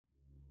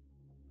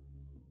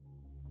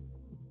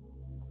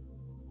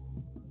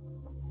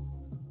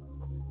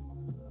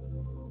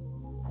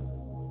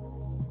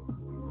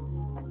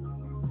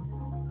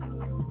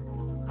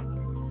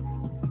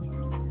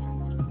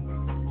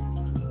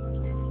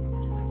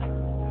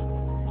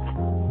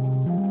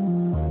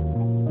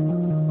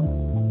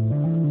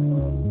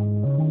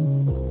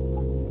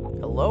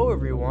Hello,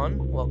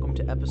 everyone. Welcome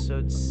to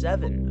episode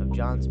 7 of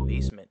John's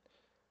Basement.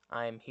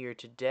 I am here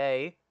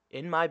today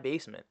in my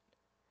basement,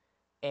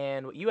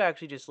 and what you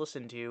actually just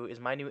listened to is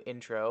my new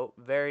intro.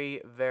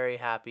 Very, very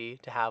happy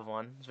to have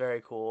one. It's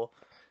very cool.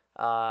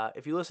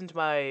 If you listened to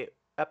my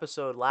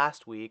episode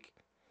last week,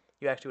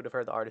 you actually would have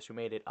heard the artist who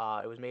made it.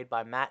 It was made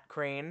by Matt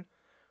Crane,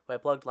 who I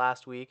plugged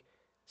last week.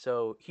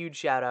 So, huge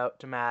shout out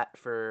to Matt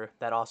for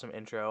that awesome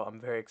intro. I'm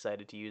very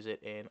excited to use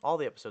it in all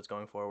the episodes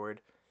going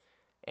forward.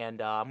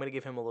 And I'm going to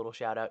give him a little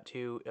shout out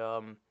too.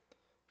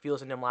 If you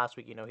listened to him last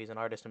week, you know he's an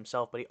artist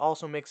himself, but he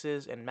also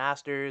mixes and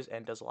masters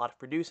and does a lot of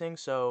producing.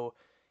 So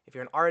if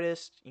you're an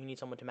artist, you need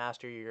someone to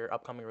master your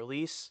upcoming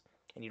release,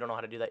 and you don't know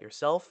how to do that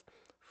yourself,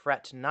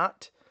 fret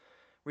not.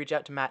 Reach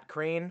out to Matt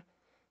Crane.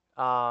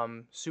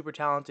 Super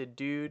talented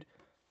dude.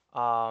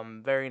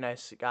 Very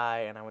nice guy,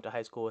 and I went to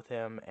high school with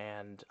him,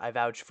 and I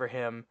vouch for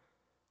him.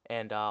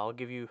 And I'll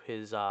give you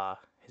his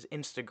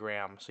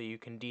Instagram so you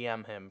can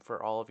DM him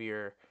for all of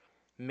your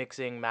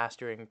mixing,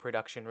 mastering,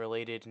 production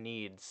related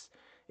needs.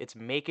 It's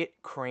Make It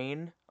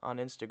Crane on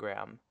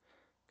Instagram.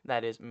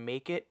 That is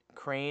Make It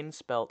Crane,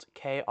 spelt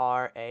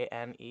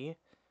Krane.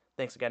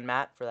 Thanks again,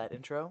 Matt, for that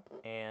intro,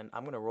 and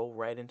I'm going to roll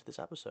right into this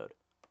episode.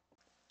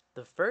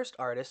 The first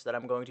artist that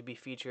I'm going to be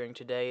featuring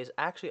today is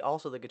actually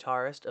also the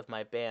guitarist of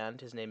my band.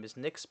 His name is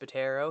Nick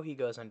Spataro. He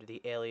goes under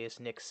the alias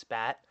Nick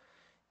Spat,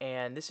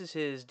 and this is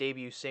his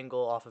debut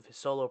single off of his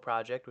solo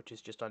project, which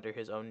is just under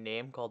his own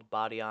name, called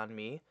Body on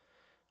Me.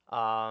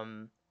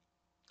 A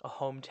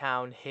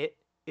hometown hit,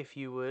 if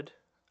you would.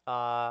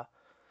 So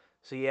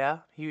yeah,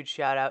 huge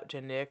shout out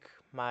to Nick,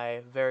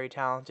 my very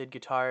talented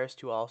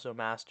guitarist who also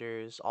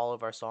masters all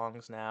of our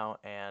songs now,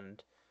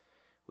 and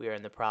we are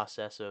in the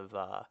process of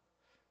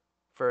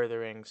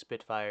furthering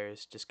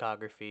Spitfire's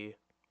discography,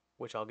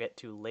 which I'll get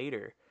to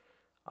later.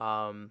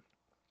 So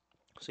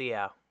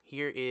yeah,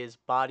 here is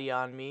Body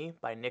on Me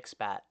by Nick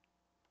Spat.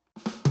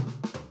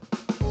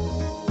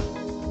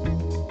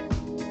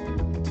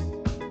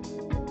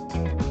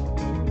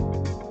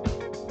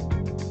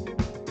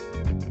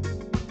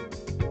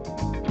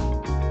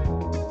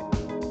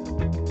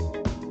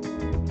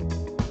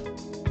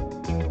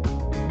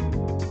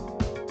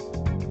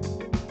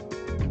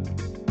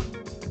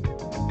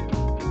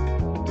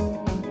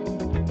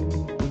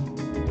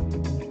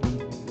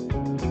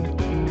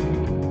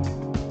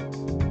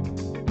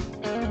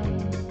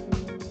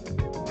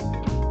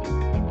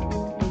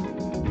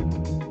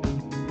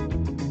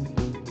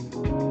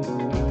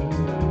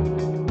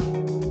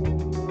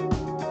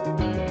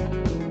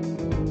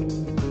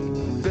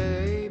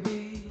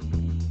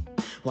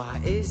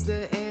 Why is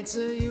the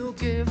answer you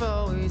give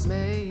always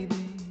maybe?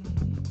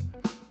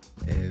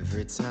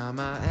 Every time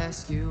I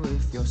ask you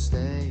if you're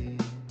staying,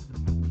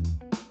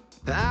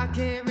 I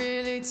can't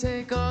really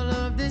take all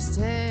of this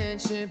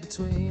tension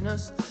between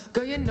us.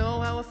 Girl, you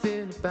know how I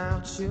feel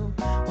about you.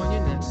 When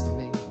you're next to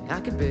me, I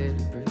can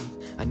barely breathe.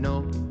 I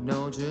know you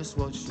know just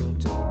what you'll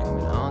do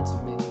coming on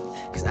to me,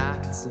 'cause I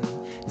can see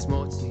there's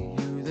more to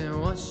you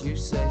than what you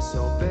say.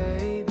 So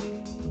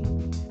baby,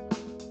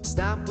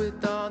 stop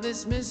with all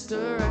this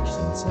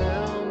misdirection.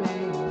 Tell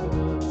me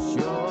what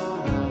you're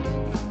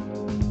hiding.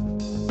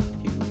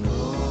 You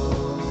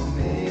pull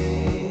me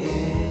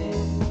in,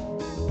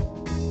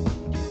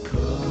 you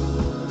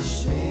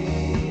push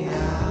me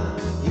out.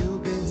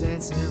 You've been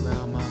dancing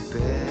around my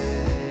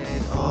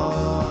bed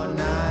all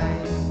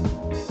night.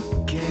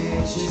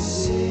 Can't you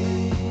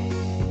see?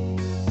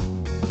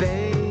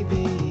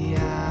 Baby,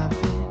 I've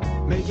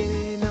been making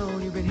it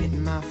known. You've been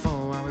hitting my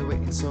phone while we're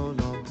waiting so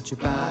long. Put your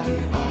body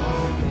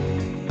on me.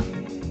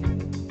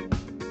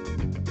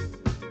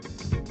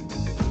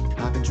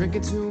 I've been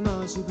drinking too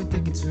much, you've been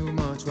thinking too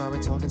much while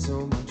we're talking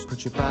so much.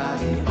 Put your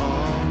body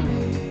on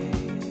me.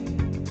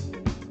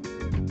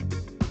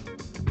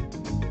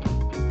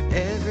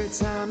 Every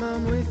time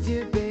I'm with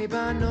you, babe,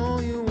 I know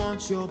you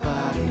want your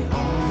body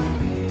on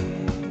me.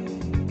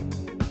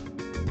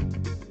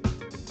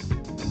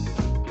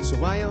 So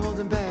why you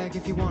holding back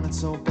if you want it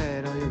so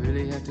bad? All you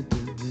really have to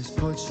do is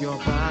put your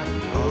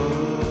body on.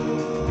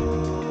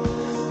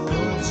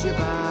 Put your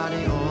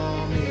body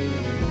on me.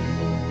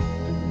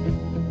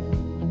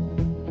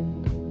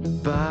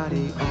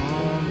 Body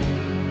on me.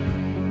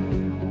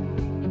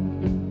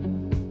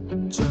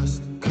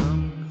 Just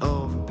come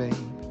over, babe.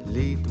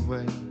 Lead the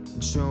way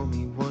and show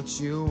me what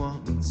you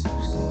want me to say.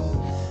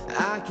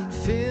 I can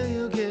feel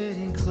you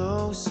getting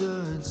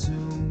closer to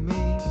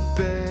me,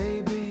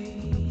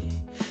 baby.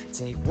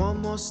 Take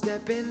one more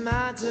step in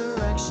my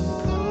direction.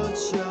 Put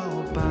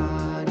your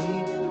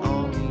body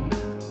on me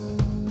now.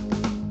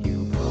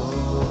 You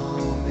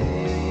pull me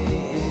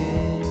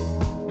in,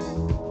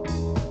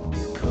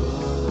 you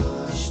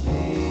push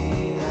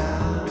me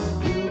out.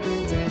 You've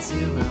been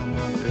dancing around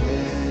my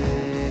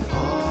bed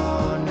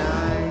all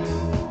night.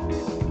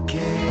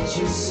 Can't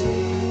you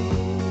see?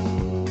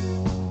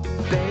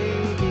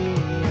 Baby,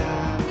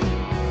 I've been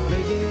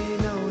making it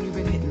known. You've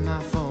been hitting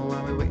my phone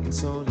while we're waiting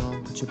so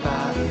long. Put your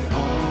body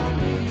on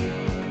me.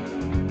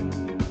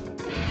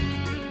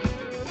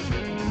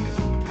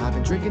 I've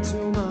been drinking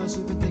too much,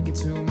 you've been thinking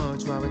too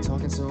much. While we're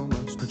talking so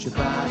much, put your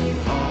body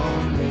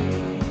on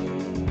me.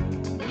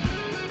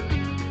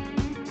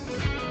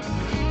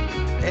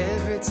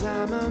 Every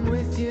time I'm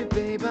with you,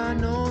 babe, I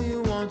know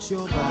you want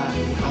your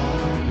body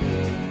on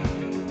me.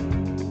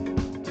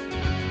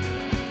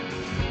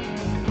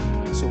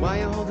 So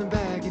why you holding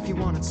back if you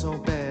want it so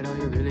bad? All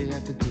you really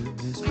have to do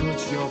is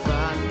put your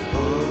body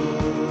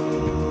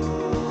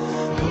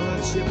on.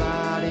 Put your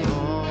body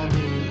on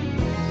me.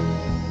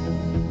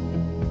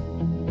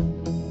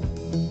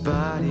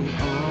 Body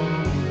on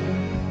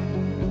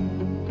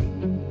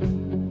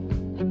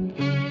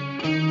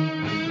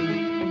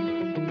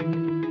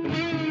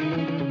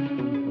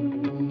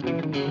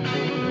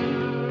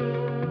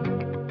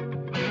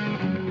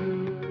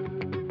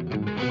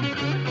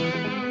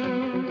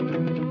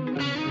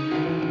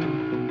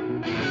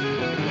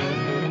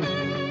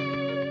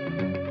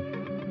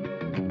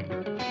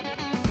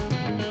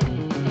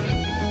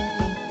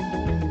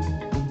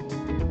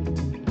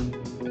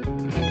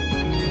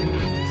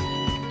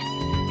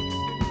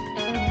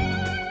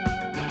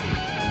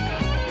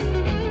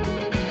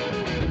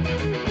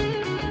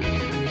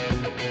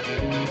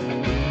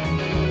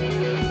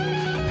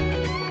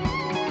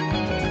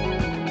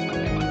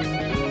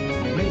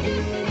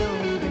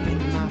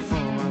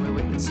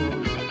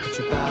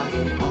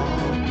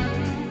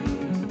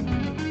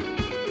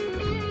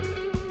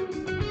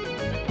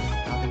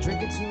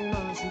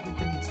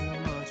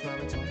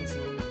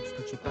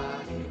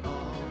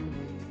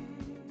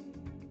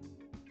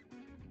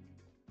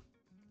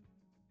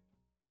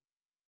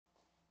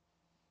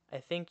I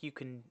think you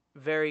can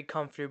very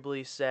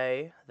comfortably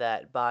say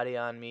that Body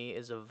on Me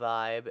is a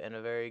vibe, and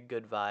a very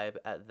good vibe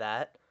at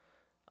that.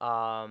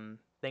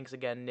 Thanks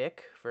again,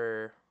 Nick,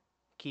 for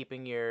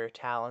keeping your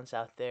talents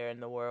out there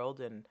in the world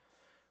and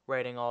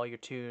writing all your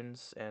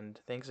tunes. And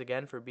thanks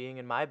again for being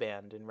in my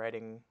band and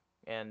writing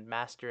and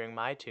mastering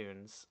my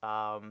tunes.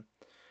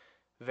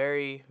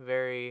 Very,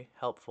 very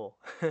helpful.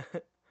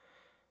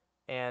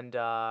 And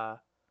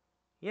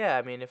yeah,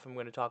 I mean, if I'm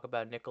going to talk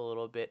about Nick a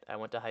little bit, I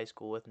went to high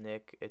school with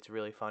Nick. It's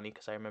really funny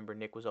because I remember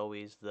Nick was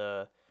always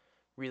the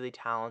really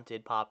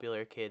talented,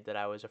 popular kid that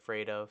I was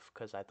afraid of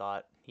because I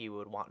thought he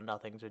would want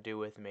nothing to do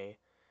with me.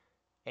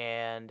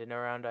 And in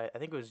around, I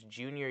think it was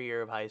junior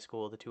year of high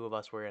school, the two of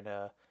us were in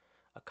a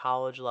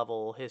college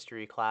level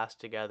history class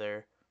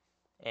together.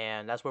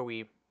 And that's where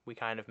we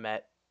kind of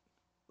met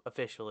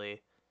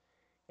officially.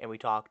 And we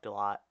talked a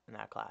lot in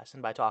that class.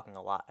 And by talking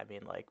a lot, I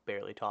mean like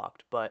barely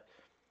talked. But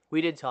we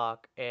did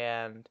talk,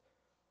 and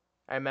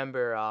I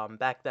remember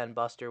back then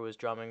Buster was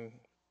drumming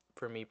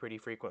for me pretty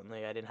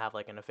frequently. I didn't have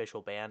like an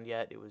official band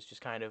yet. It was just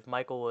kind of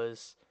Michael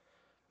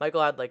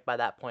had like by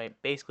that point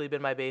basically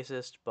been my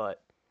bassist,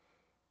 but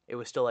it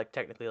was still like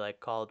technically like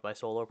called my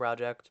solo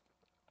project.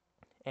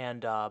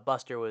 And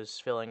Buster was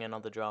filling in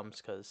on the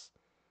drums because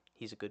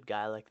he's a good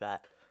guy like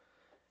that.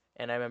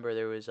 And I remember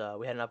there was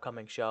we had an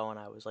upcoming show, and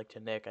I was like to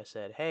Nick, I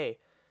said, "Hey,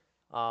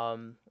 I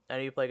know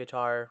you play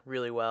guitar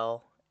really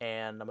well,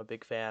 and I'm a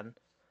big fan.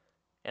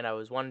 And I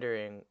was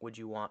wondering, would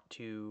you want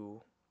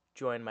to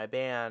join my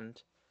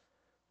band,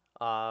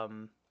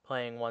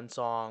 playing one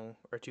song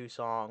or two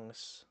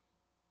songs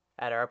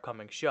at our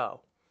upcoming show?"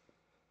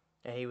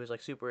 And he was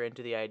like super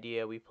into the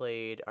idea. We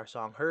played our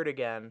song "Hurt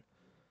Again,"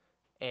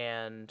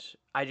 and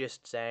I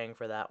just sang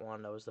for that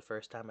one. That was the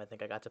first time I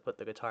think I got to put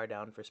the guitar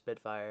down for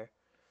Spitfire.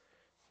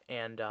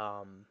 And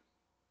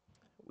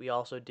we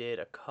also did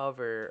a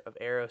cover of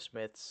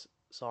Aerosmith's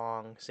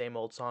song "Same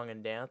Old Song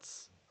and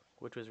Dance,"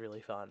 which was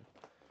really fun.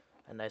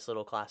 A nice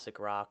little classic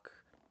rock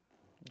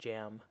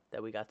jam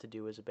that we got to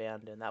do as a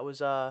band, and that was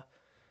this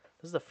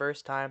is the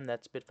first time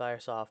that Spitfire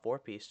saw a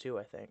four-piece too,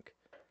 I think.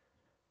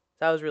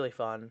 That was really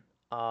fun.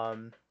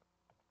 And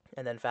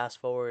then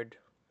fast forward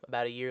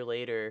about a year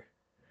later,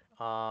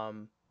 I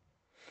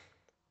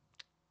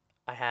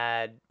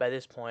had by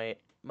this point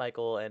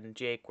Michael and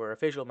Jake were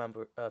official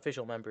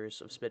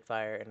members of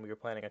Spitfire, and we were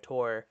planning a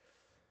tour.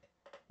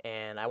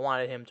 And I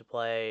wanted him to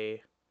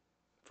play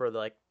for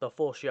like the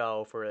full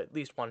show, for at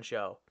least one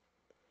show.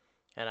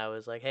 And I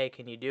was like, "Hey,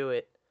 can you do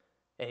it?"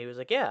 And he was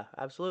like, "Yeah,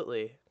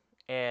 absolutely."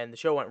 And the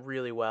show went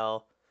really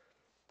well.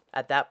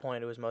 At that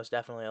point, it was most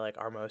definitely like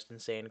our most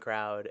insane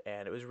crowd,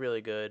 and it was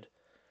really good.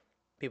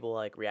 People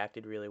like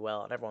reacted really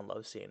well, and everyone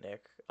loves seeing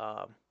Nick.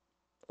 A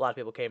lot of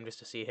people came just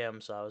to see him,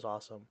 so that was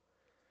awesome.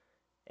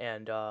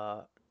 And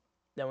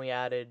then we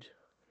added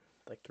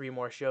like three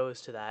more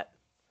shows to that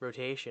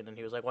rotation, and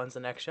he was like, "When's the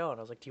next show?" And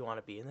I was like, "Do you want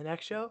to be in the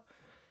next show?"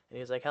 And he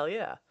was like, "Hell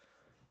yeah!"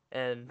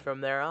 And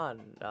from there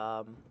on,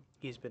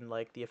 he's been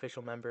like the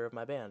official member of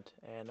my band,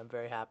 and I'm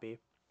very happy.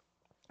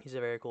 He's a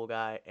very cool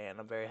guy, and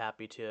I'm very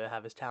happy to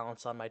have his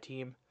talents on my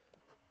team.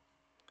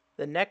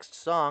 The next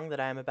song that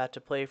I am about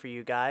to play for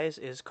you guys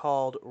is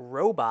called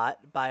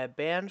Robot by a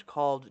band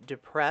called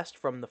Depressed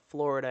from the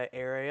Florida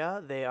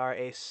area. They are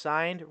a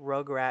signed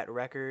Rugrat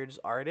Records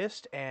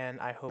artist, and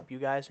I hope you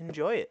guys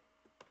enjoy it.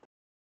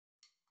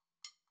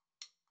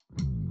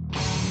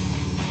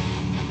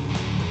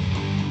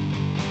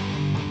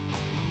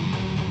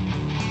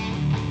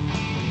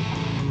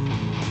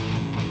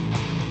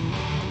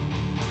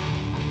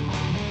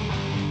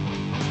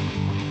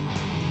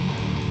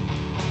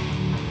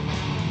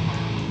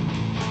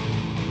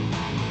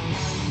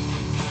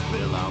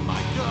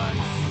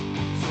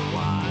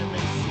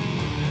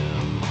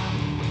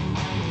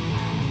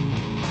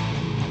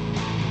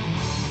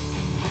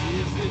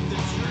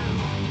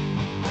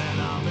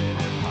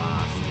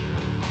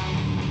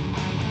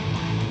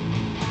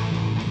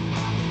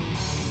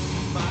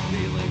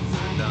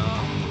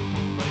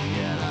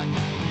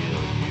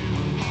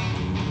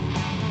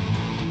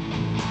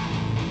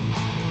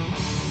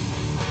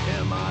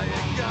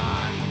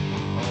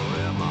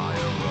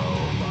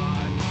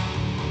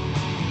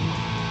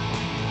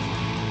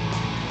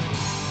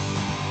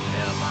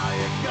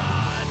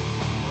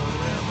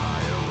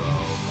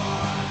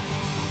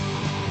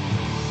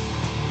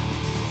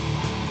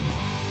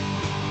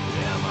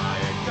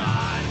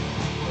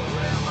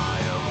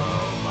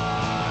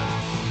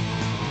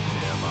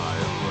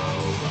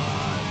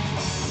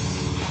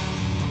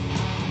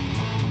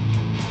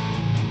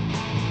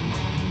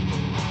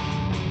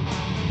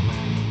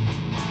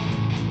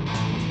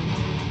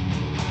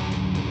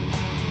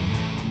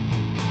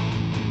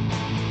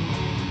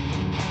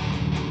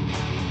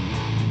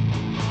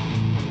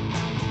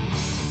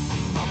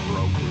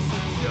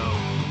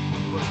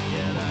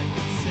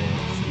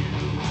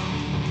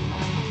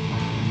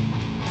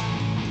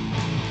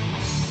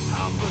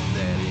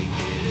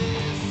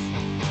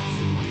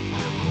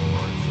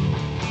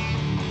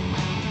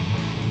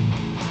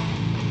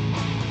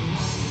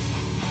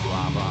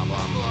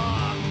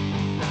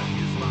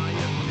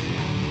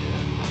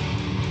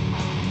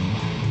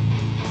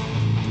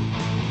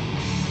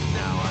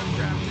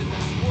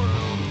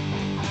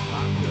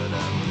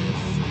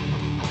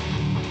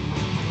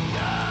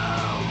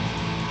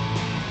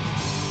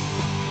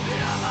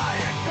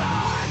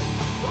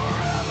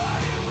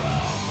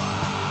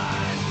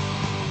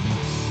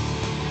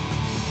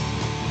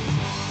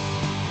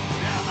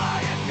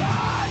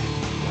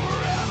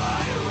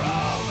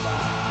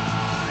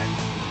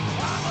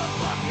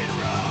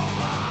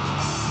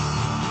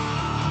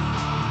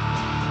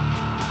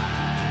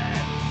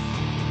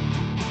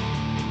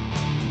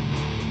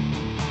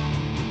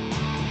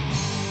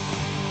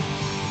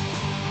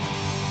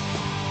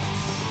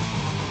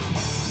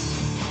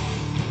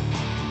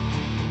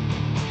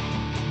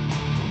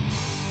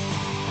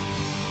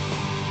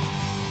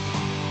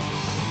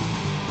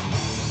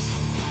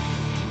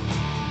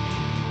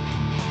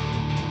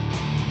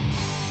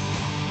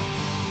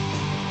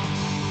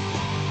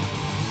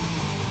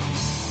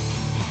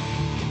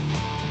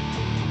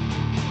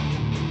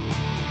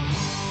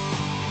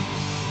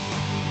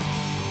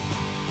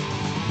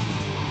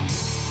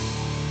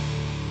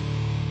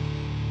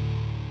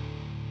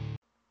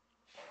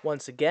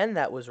 Once again,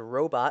 that was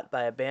Robot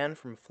by a band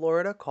from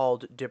Florida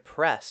called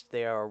Depressed.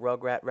 They are a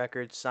Rugrat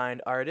Records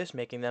signed artist,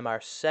 making them our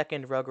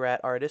second Rugrat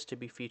artist to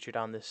be featured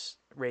on this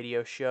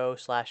radio show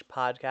slash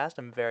podcast.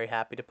 I'm very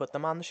happy to put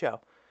them on the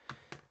show.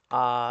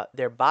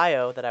 Their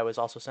bio that I was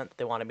also sent that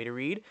they wanted me to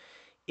read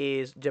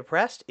is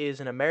Depressed is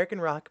an American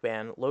rock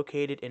band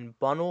located in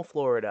Bunnell,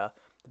 Florida.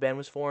 The band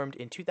was formed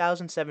in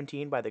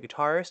 2017 by the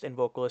guitarist and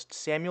vocalist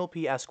Samuel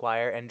P.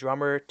 Esquire and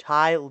drummer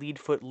Ty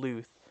Leadfoot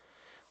Luth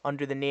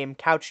under the name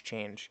Couch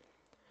Change.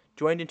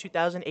 Joined in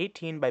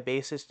 2018 by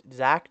bassist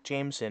Zach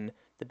Jameson,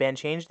 the band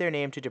changed their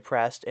name to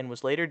Depressed and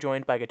was later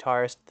joined by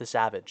guitarist The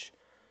Savage.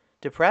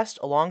 Depressed,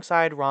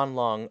 alongside Ron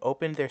Lung,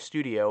 opened their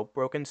studio,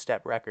 Broken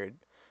Step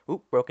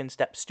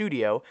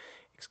Studio,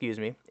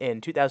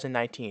 in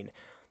 2019.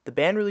 The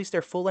band released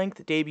their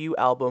full-length debut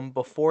album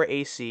Before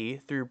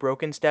AC through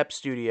Broken Step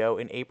Studio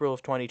in April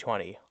of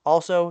 2020.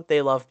 Also,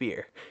 they love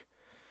beer.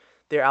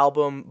 Their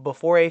album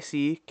Before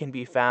AC can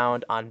be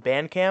found on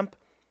Bandcamp,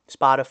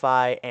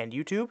 Spotify, and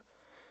YouTube.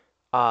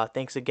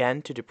 Thanks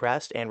again to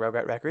Depressed and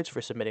Rugrat Records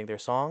for submitting their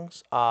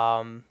songs.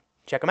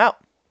 Check them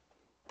out.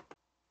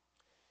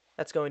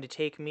 That's going to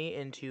take me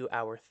into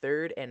our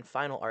third and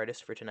final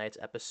artist for tonight's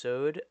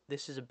episode.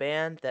 This is a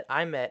band that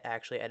I met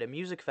actually at a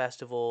music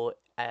festival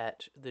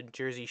at the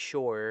Jersey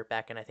Shore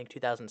back in, I think,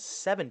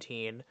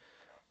 2017.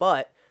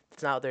 But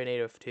it's not what they're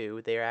native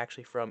to. They are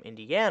actually from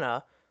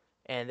Indiana,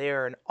 and they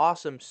are an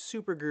awesome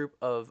super group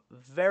of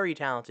very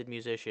talented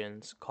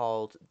musicians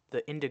called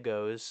the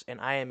Indigos,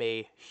 and I am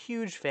a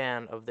huge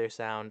fan of their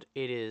sound.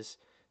 It is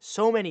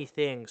so many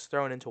things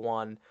thrown into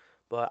one,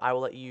 but I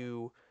will let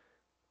you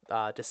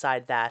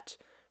decide that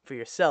for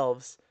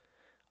yourselves.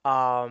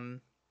 I'll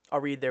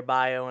read their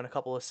bio in a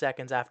couple of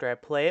seconds after I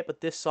play it,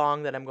 but this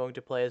song that I'm going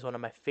to play is one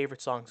of my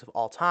favorite songs of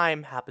all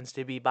time, happens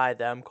to be by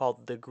them,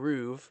 called The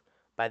Groove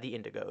by the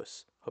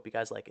Indigos. Hope you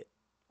guys like it.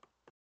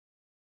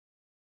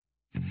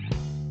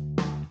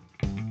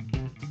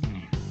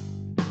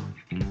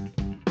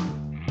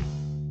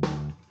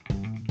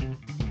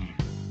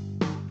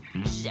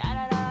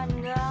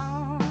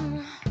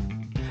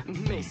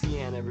 Macy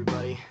Ann,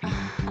 everybody.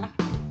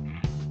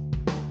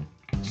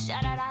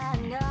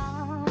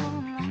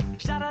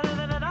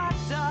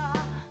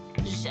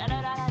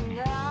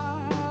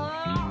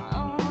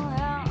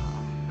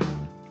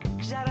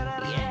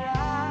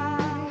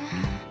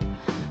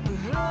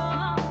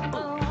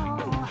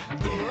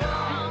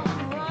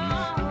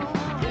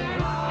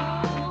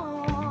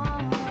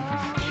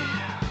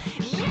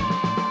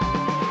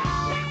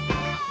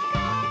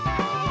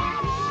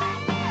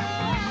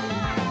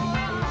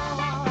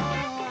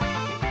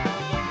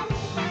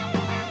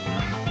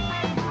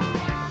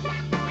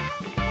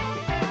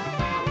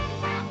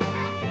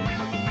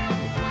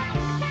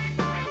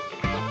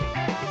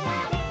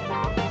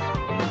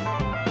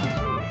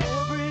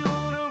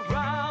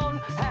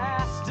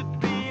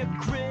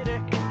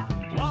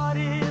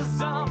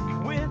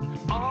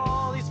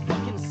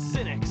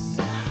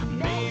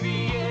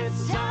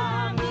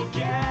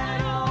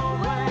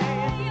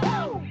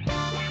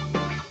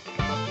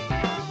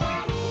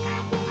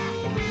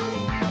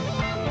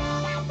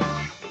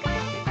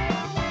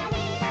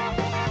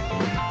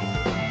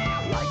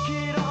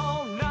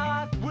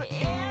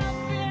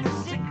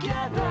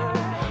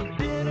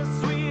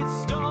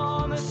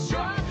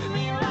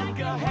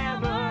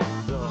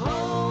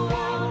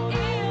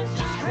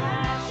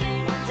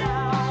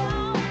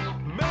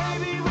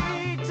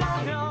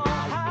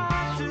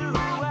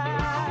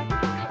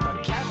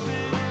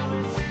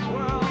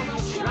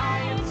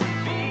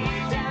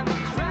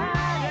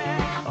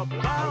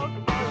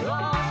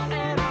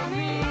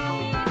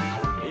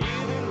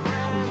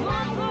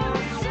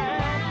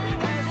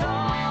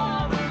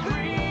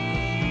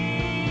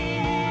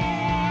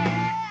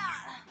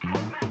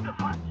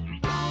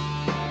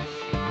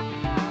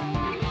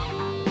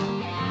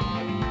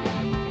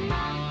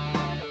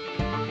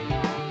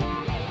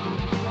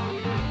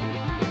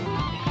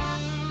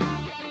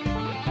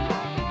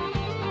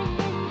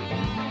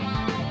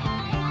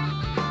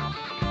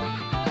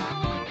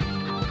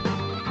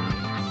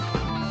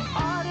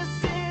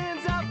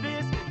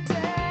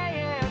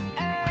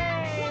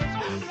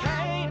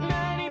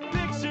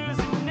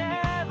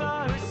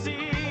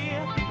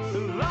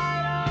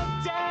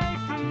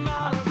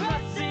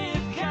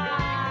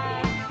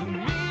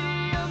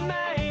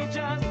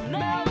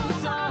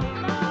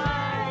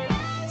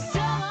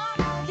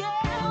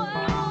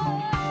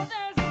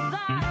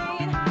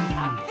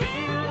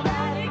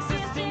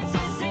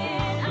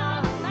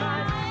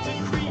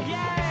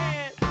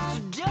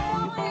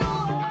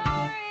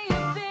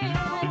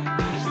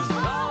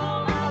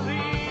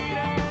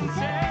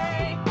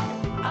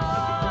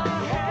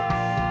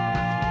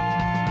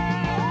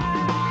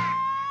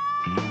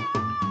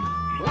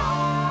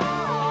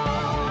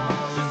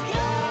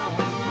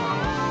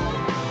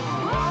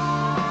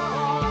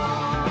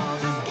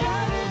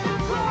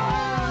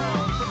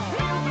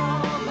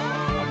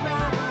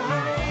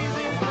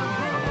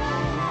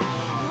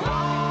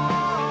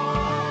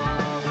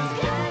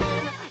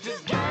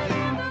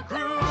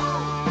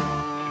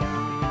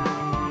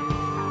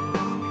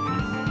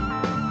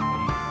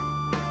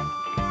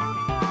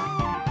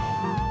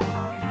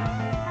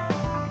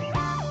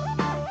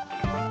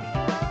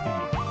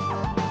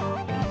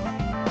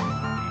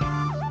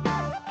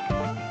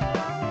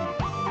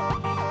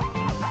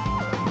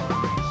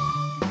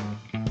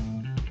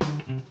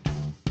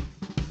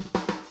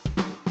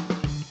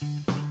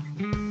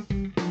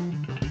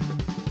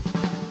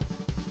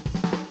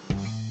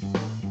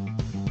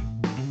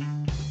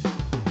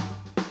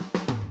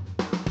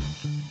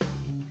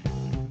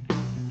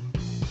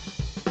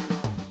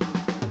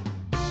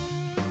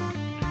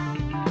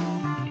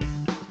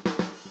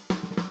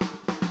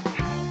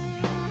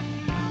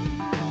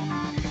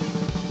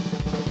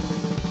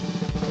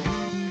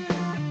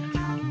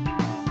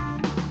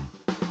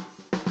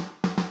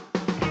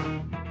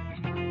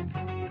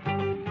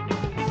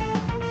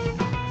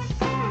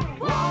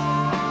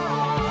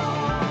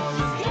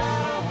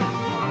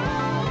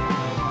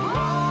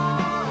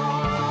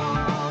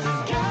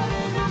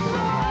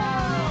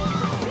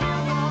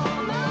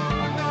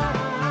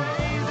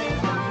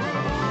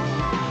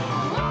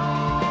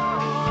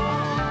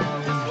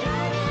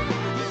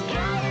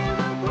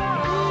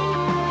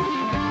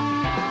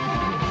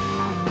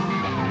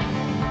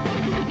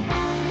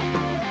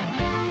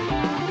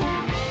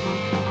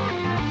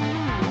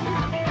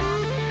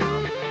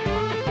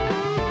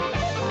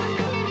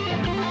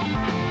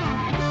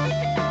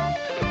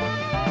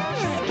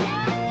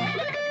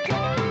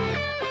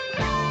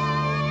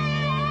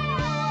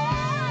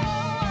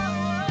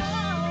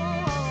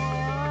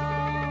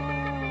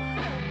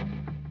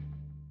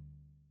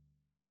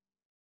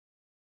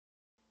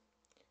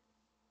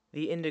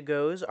 The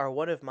Indigos are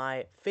one of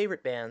my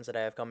favorite bands that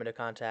I have come into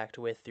contact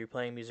with through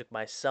playing music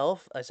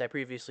myself. As I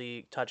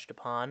previously touched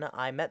upon,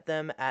 I met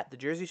them at the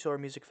Jersey Shore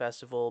Music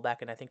Festival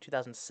back in I think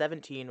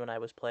 2017 when I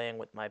was playing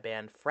with my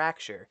band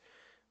Fracture.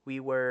 We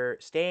were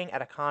staying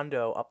at a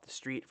condo up the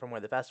street from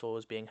where the festival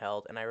was being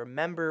held, and I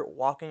remember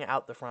walking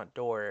out the front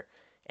door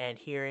and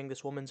hearing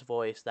this woman's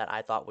voice that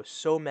I thought was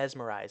so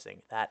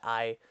mesmerizing that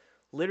I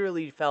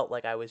literally felt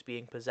like I was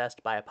being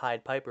possessed by a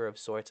Pied Piper of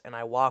sorts, and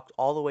I walked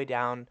all the way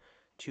down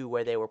to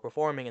where they were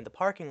performing in the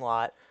parking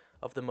lot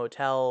of the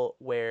motel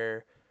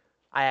where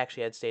I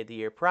actually had stayed the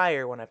year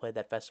prior when I played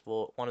that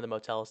festival, one of the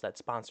motels that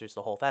sponsors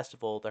the whole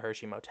festival, the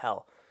Hershey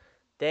Motel.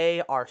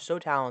 They are so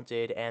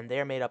talented, and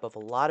they're made up of a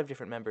lot of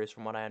different members,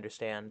 from what I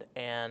understand.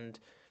 And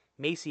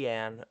Macy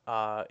Ann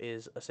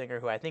is a singer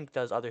who I think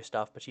does other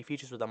stuff, but she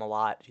features with them a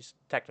lot. She's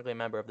technically a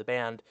member of the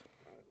band,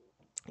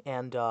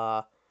 and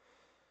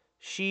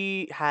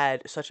she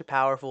had such a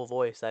powerful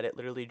voice that it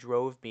literally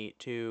drove me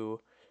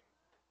to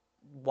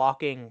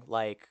walking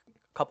like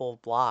a couple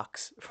of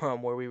blocks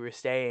from where we were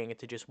staying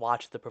to just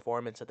watch the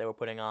performance that they were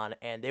putting on,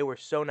 and they were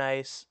so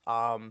nice.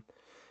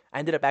 I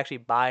ended up actually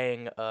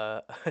buying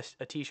a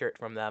T-shirt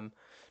from them.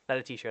 Not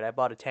a T-shirt. I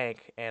bought a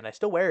tank, and I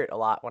still wear it a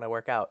lot when I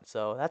work out.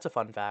 So that's a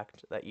fun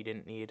fact that you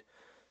didn't need.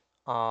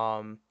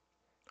 Um,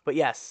 but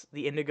yes,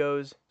 the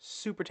Indigos,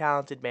 super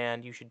talented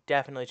band. You should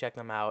definitely check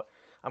them out.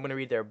 I'm gonna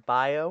read their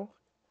bio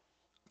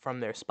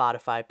from their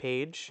Spotify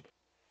page.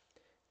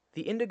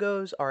 The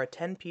Indigos are a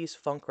 10-piece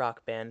funk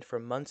rock band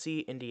from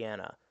Muncie,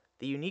 Indiana.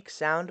 The unique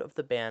sound of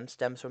the band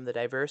stems from the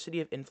diversity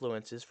of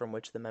influences from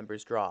which the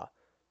members draw.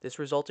 This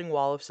resulting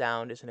wall of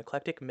sound is an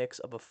eclectic mix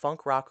of a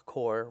funk rock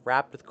core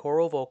wrapped with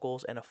choral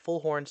vocals and a full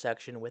horn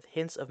section with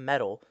hints of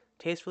metal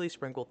tastefully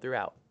sprinkled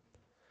throughout.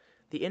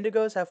 The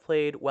Indigos have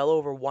played well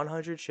over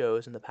 100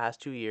 shows in the past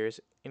 2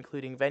 years,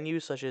 including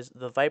venues such as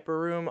the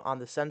Viper Room on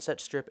the Sunset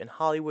Strip in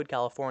Hollywood,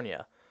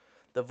 California,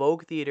 the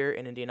Vogue Theater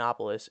in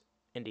Indianapolis,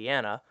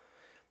 Indiana,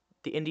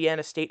 the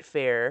Indiana State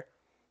Fair,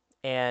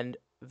 and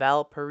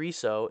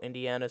Valparaiso,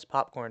 Indiana's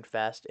Popcorn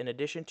Fest, in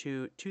addition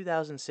to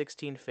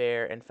 2016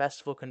 fair and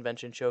festival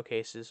convention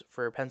showcases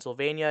for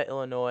Pennsylvania,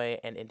 Illinois,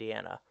 and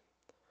Indiana.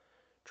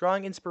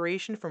 Drawing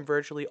inspiration from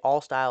virtually all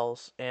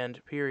styles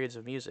and periods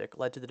of music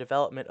led to the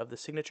development of the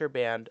signature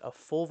band of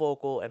full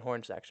vocal and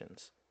horn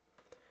sections.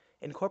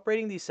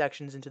 Incorporating these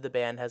sections into the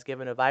band has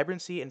given a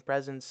vibrancy and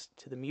presence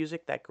to the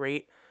music that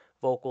great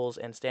vocals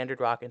and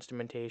standard rock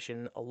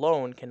instrumentation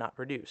alone cannot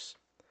produce.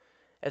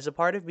 As a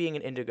part of being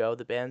an Indigo,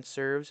 the band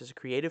serves as a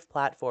creative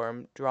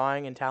platform,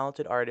 drawing in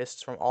talented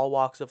artists from all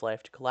walks of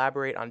life to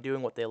collaborate on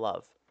doing what they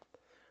love.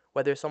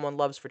 Whether someone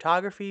loves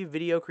photography,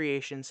 video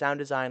creation, sound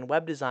design,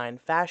 web design,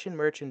 fashion,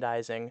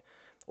 merchandising,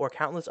 or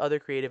countless other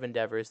creative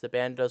endeavors, the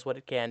band does what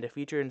it can to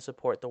feature and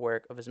support the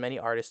work of as many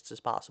artists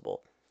as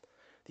possible.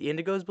 The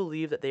Indigos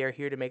believe that they are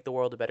here to make the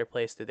world a better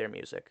place through their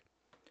music.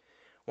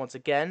 Once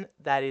again,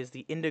 that is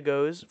the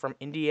Indigos from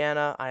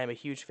Indiana. I am a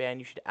huge fan.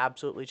 You should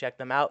absolutely check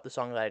them out. The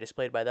song that I just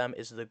played by them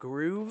is The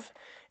Groove.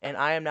 And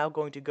I am now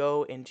going to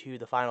go into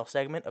the final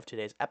segment of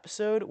today's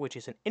episode, which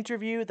is an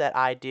interview that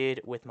I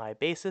did with my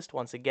bassist,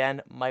 once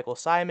again, Michael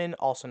Simon,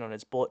 also known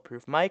as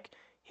Bulletproof Mike.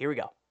 Here we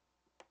go.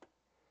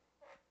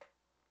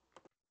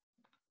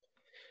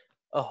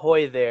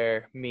 Ahoy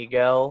there,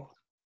 Miguel.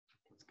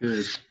 It's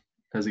good.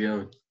 How's it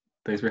going?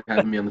 Thanks for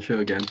having me on the show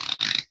again.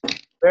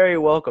 Very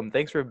welcome.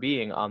 Thanks for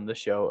being on the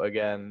show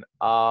again.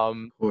 Of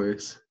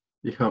course.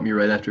 You caught me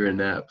right after a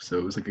nap, so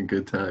it was like a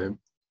good time.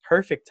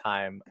 Perfect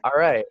time. All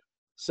right.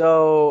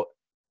 So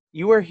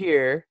you were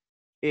here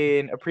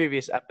in a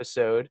previous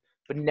episode,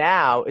 but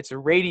now it's a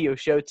radio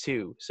show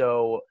too.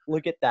 So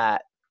look at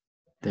that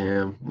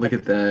Damn, look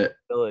at that.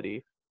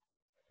 ability.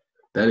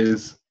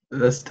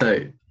 That's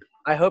tight.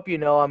 I hope you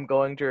know I'm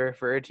going to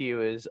refer to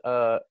you as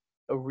a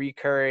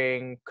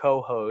recurring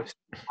co-host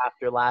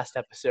after last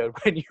episode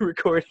when you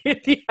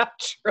recorded the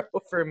outro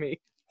for me.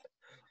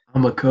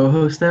 I'm a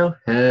co-host now?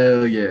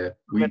 Hell yeah.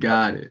 We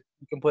got it.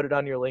 You can put it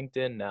on your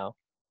LinkedIn now.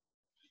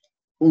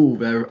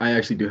 Ooh, I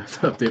actually do have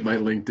to update my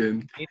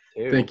LinkedIn. Me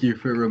too. Thank you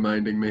for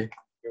reminding me.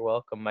 You're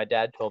welcome. My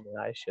dad told me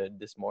I should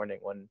this morning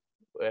when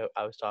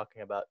I was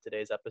talking about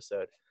today's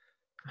episode.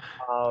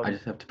 I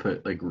just have to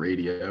put like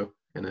radio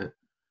in it.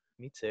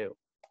 Me too.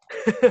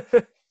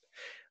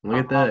 Look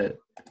at that.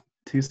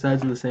 Two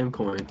sides of the same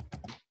coin.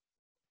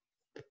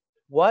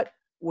 What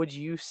would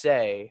you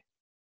say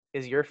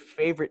is your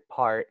favorite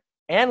part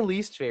and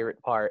least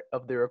favorite part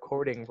of the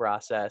recording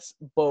process,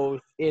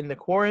 both in the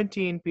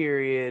quarantine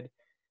period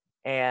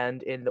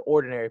and in the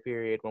ordinary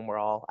period when we're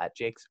all at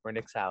Jake's or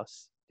Nick's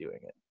house doing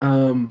it?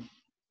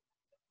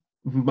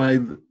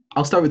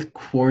 I'll start with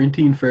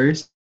quarantine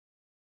first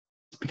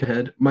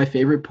because my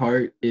favorite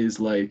part is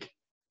like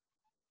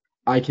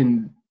I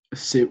can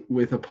sit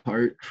with a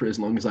part for as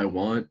long as I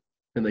want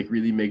and like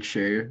really make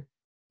sure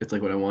it's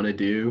like what I want to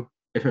do,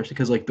 especially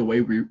because like the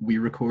way we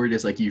record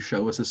is like you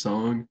show us a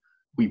song,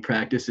 we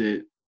practice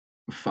it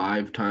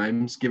 5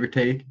 times give or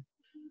take,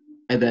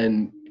 and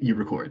then you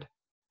record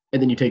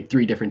and then you take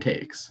 3 different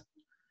takes.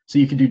 So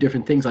you can do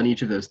different things on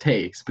each of those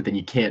takes, but then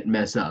you can't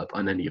mess up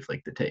on any of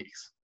like the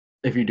takes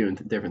if you're doing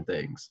different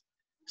things.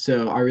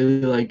 So I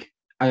really like.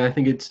 I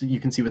think it's you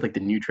can see with like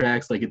the new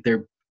tracks, like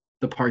they're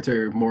the parts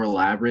are more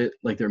elaborate,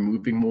 like they're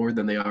moving more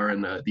than they are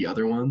in the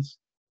other ones.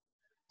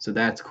 So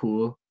that's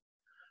cool.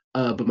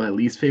 But my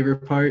least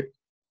favorite part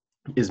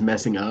is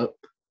messing up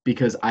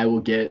because I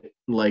will get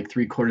like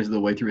 3/4 of the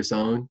way through a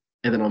song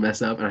and then I'll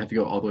mess up and I have to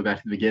go all the way back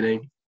to the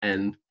beginning.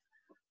 And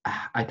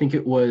I think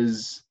it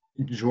was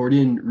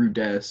Jordan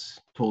Rudess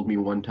told me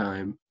one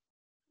time.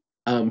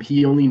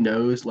 He only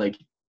knows like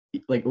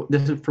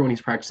this is for when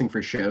he's practicing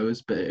for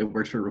shows, but it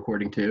works for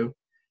recording too.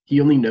 He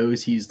only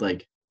knows he's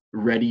like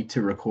ready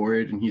to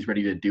record and he's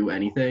ready to do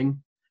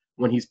anything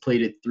when he's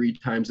played it 3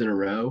 times in a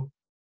row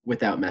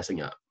without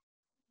messing up.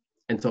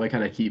 And so I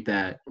kind of keep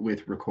that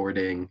with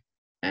recording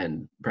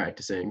and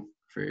practicing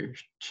for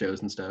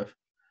shows and stuff.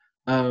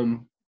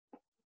 Um,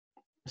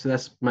 so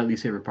that's my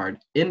least favorite part.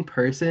 In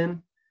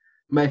person,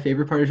 my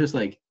favorite part is just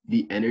like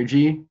the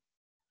energy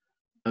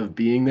of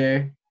being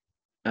there,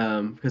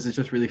 because it's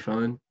just really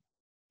fun.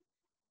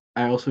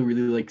 I also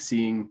really like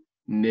seeing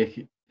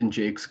Nick and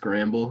Jake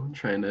scramble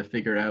trying to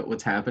figure out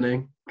what's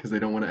happening because they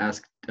don't want to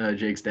ask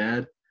Jake's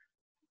dad.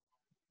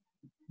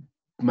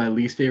 My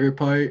least favorite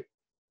part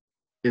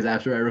is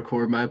after I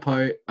record my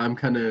part, I'm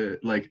kind of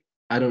like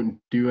I don't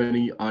do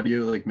any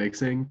audio like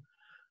mixing,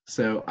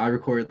 so I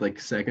record like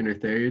second or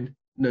third.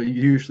 No,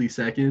 usually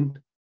second,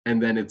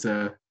 and then it's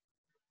a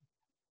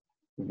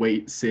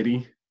wait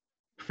city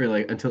for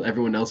like until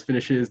everyone else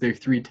finishes their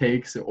 3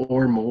 takes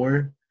or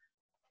more,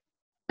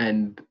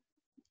 and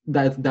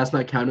that's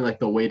not counting like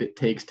the wait it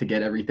takes to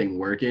get everything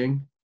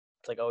working.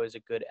 It's like always a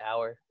good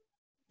hour.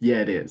 Yeah,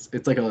 it is.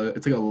 It's like a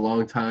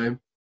long time,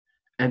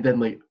 and then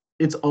like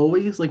it's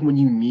always like when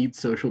you need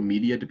social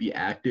media to be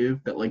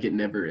active that like it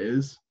never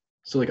is.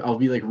 So like I'll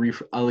be like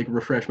I'll like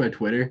refresh my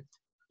Twitter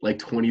like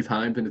 20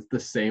 times and it's the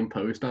same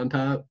post on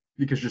top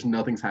because just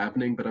nothing's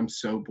happening, but I'm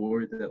so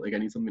bored that like I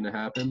need something to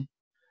happen.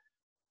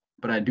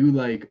 But I do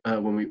like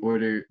when we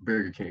order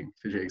Burger King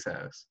to Jake's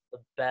house. The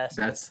best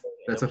That's thing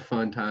in the that's a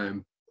fun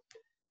time.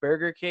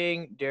 Burger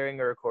King during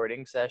a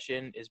recording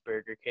session is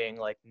Burger King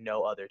like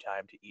no other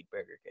time to eat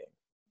Burger King.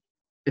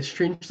 It's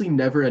strangely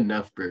never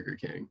enough Burger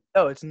King.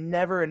 No, it's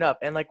never enough.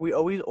 And like we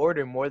always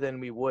order more than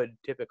we would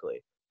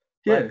typically.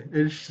 Like Yeah,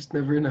 it's just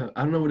never enough.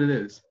 I don't know what it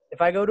is. if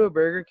I go to a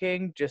Burger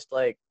King just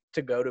like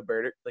to go to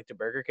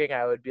Burger King,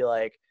 I would be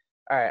like,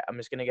 all right, I'm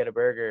just gonna get a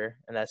burger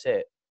and that's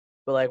it.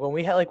 But like when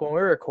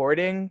we're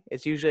recording,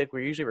 it's usually like we're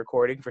usually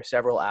recording for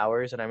several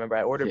hours. And I remember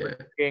I ordered Yeah.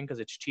 Burger King because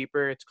it's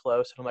cheaper, it's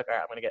close, and I'm like, all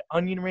right, I'm gonna get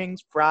onion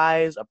rings,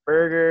 fries, a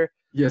burger,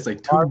 Yeah, it's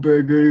like 2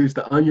 burgers,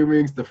 the onion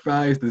rings, the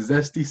fries, the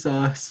zesty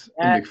sauce,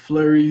 a that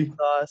McFlurry.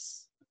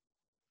 sauce.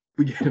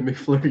 We get a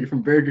McFlurry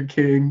from Burger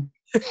King.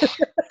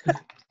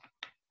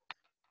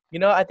 You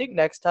know, I think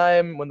next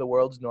time when the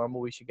world's normal,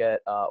 we should get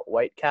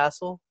White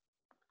Castle.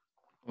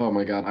 Oh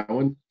my god, I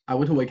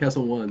went to White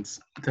Castle once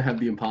to have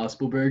the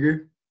Impossible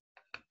Burger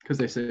because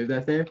they served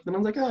that there. And I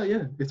was like, oh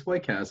yeah, it's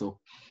White Castle.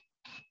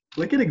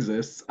 Like it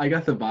exists. I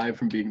got the vibe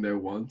from being there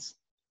once.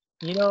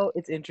 You know,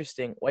 it's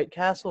interesting. White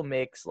Castle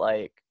makes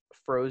like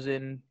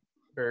frozen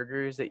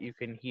burgers that you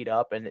can heat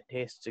up and it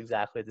tastes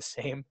exactly the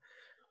same.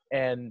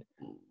 And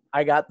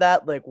I got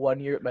that like one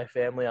year with my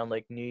family on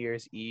like New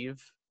Year's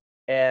Eve.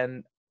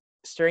 And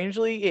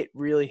strangely, it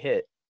really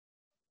hit.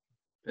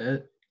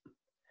 Bet.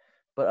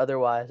 But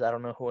otherwise, I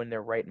don't know who in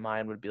their right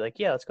mind would be like,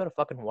 yeah, let's go to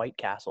fucking White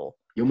Castle.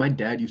 Yo, my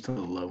dad used to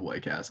love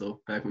White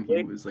Castle back when he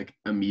Like, was like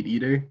a meat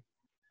eater.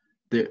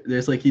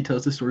 There's like he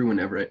tells the story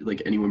whenever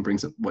like anyone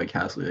brings up White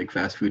Castle, like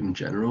fast food in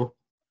general.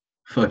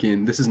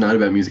 Fucking, this is not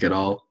about music at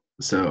all,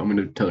 so I'm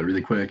gonna tell it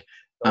really quick.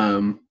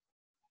 Um,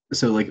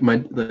 so like my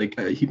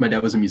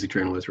dad was a music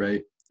journalist,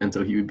 right? And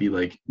so he would be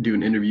like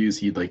doing interviews.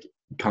 He'd go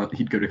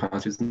to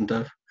concerts and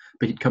stuff,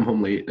 but he'd come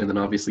home late, and then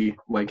obviously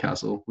White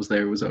Castle was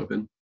there, was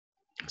open.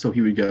 So he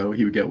would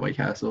get White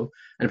Castle,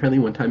 and apparently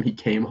one time he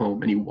came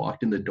home and he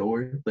walked in the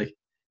door, like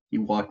he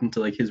walked into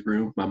like his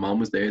room. My mom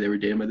was there; they were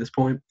dating by this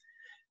point,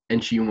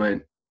 and she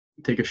went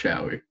take a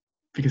shower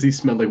because he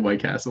smelled like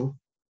White Castle,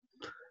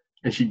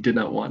 and she did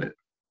not want it.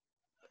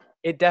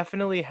 it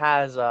definitely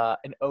has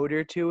an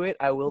odor to it.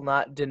 I will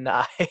not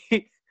deny.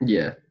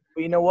 Yeah,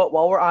 But you know what?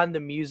 While we're on the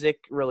music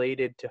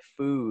related to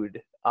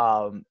food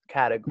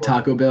category,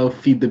 Taco Bell,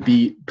 feed the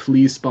beat,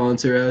 please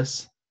sponsor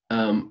us.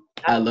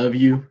 I love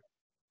you.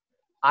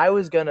 I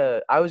was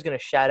gonna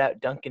shout out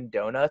Dunkin'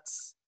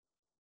 Donuts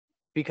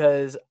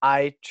because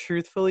I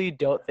truthfully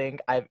don't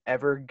think I've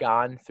ever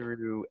gone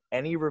through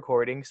any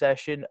recording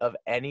session of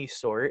any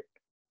sort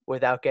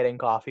without getting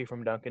coffee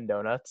from Dunkin'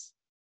 Donuts.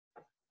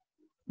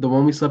 The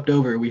one we slept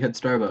over, we had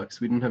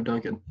Starbucks. We didn't have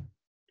Dunkin'.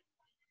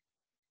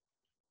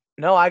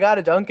 No, I got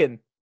a Dunkin'.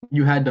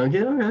 You had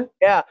Dunkin'? Okay.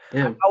 Yeah,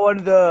 Damn.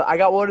 I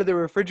got one of the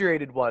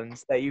refrigerated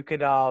ones that you can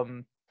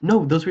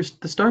No, those were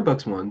the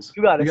Starbucks ones.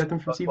 you got a We got them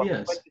from Starbucks one. I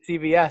CVS. went to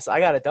CVS. I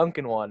got a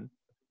Dunkin' one.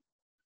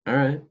 All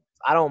right.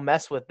 I don't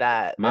mess with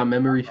that. My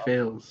memory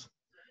fails.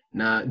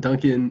 Nah,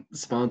 Dunkin',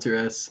 sponsor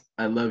us.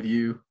 I love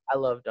you. I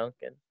love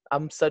Dunkin'.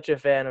 I'm such a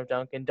fan of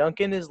Dunkin'.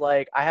 Dunkin' is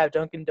like I have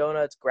Dunkin'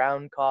 Donuts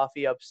ground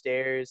coffee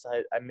upstairs.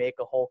 I make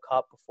a whole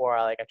cup before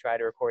I try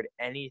to record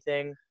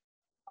anything.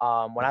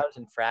 When I was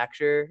in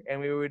Fracture and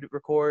we would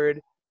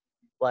record,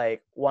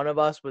 like one of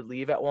us would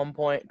leave at one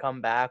point, come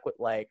back with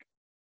like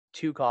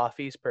two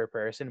coffees per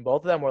person.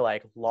 Both of them were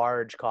like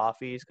large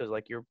coffees because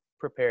like you're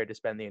prepared to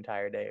spend the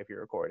entire day if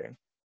you're recording.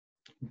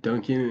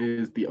 Dunkin'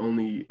 is the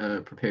only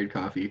prepared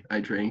coffee I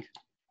drink.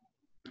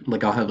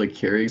 Like I'll have like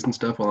Keurigs and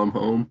stuff while I'm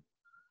home,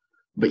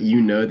 but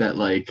you know that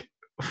like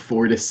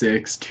 4 to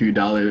 6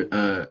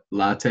 $2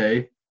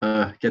 latte.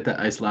 Get that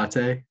iced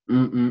latte.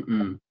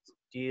 Mm.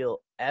 Deal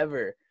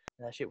ever.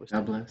 That shit was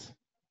God bless.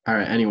 All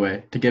right.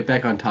 Anyway, to get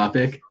back on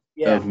topic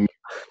yeah. of me,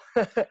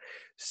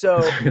 So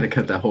I'm gonna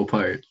cut that whole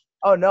part.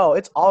 oh no,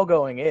 it's all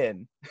going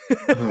in.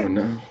 Oh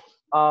no.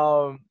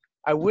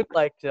 I would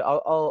like to.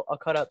 I'll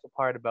cut out the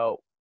part about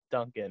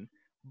Duncan,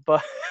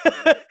 but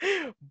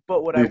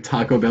but what I If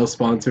Taco Bell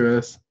sponsor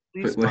us,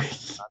 please but like,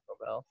 sponsor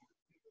Taco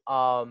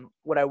Bell.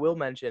 What I will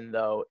mention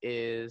though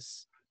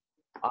is,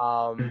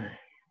 um,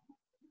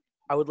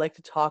 I would like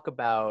to talk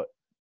about.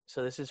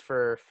 So this is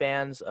for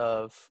fans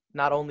of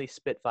not only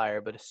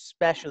Spitfire but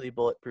especially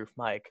Bulletproof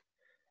Mike.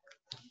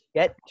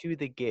 Get to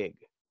the gig.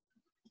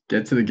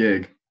 get to the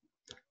gig.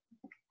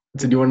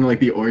 So do you want to know like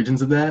the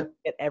origins of that?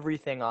 Get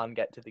everything on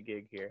Get to the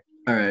Gig here.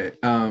 All right.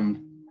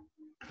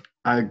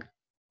 I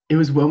it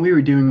was when we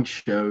were doing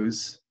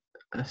shows.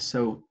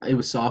 So it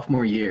was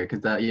sophomore year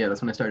because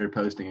that's when I started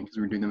posting because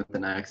we were doing them at the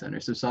NIAC Center.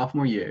 So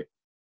sophomore year,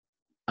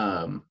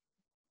 um,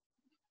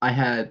 I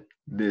had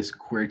this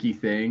quirky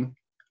thing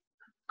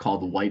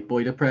called white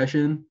boy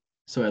depression.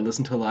 So I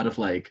listened to a lot of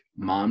like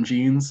Mom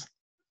Jeans,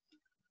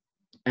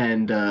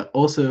 and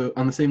also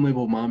on the same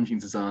label Mom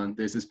Jeans is on.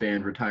 There's this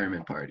band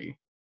Retirement Party,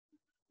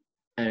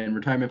 and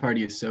Retirement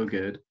Party is so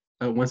good.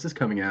 When's this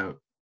coming out?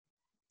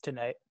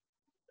 Tonight.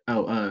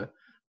 Oh,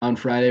 on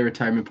Friday,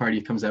 Retirement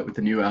Party comes out with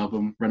a new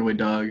album, Runaway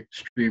Dog,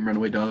 stream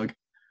Runaway Dog.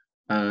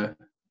 Uh,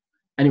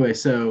 anyway,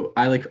 so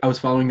I was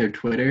following their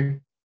Twitter,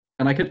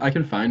 and I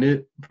can find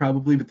it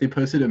probably, but they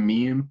posted a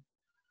meme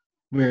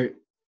where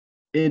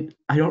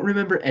I don't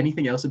remember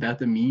anything else about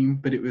the meme,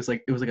 but it was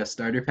like a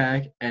starter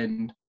pack,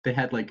 and they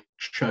had like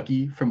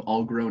Chucky from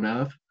All Grown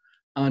Up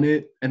on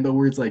it, and the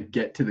words like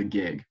 "Get to the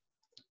gig,"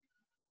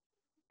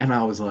 and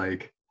I was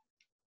like,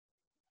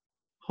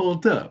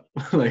 hold up,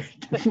 like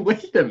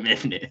wait a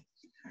minute.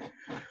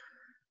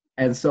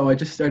 And so I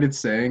just started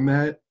saying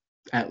that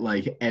at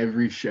like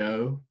every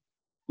show,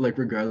 like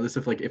regardless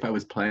of like if I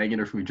was playing it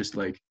or if we just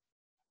like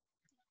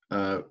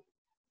uh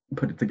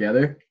put it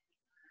together.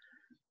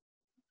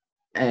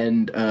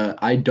 And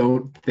I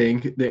don't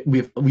think that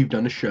we've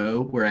done a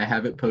show where I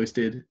haven't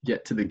posted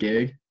Get to the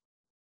Gig.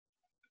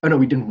 Oh no,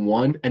 we did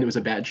one and it was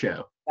a bad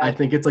show. I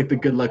think it's like the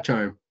good luck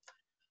charm.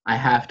 I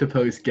have to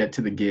post Get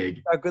to the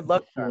Gig Good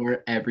luck charm.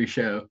 for every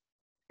show.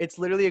 It's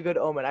literally a good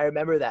omen. I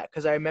remember that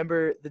because I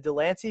remember the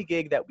Delancey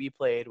gig that we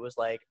played was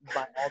like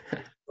by all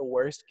means the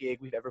worst gig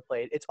we've ever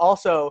played. It's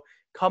also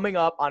coming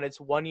up on its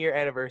 1 year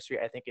anniversary,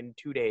 I think, in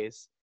 2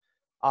 days.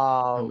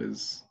 I Um,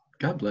 was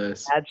God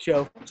bless. bad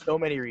show for so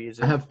many I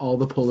reasons. have all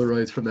the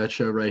Polaroids from that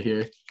show right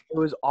here. It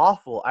was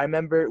awful. I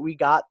remember we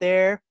got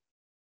there.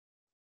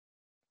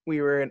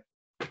 We were in.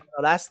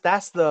 Oh,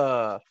 that's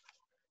the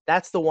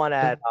one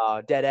at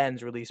Dead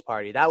End's release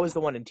party. That was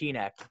the one in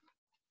Teaneck.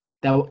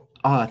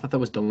 I thought that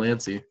was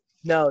Delancey.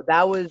 No,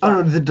 that was Oh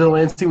no, the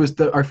Delancey was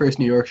our first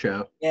New York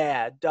show.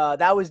 yeah,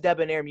 that was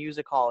Debonair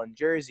Music Hall in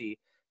Jersey.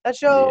 That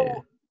show Yeah.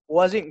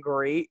 wasn't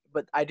great,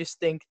 but I just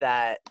think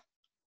that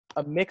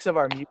a mix of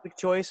our music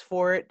choice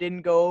for it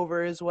didn't go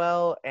over as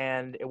well,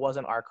 and it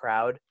wasn't our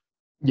crowd.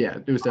 Yeah,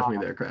 it was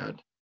definitely their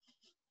crowd.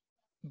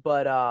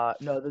 But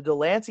no, the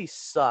Delancey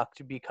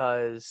sucked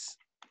because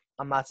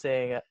I'm not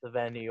saying at the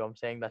venue. I'm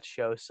saying that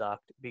show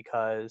sucked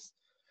because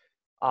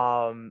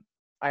I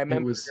It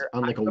remember was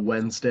on like a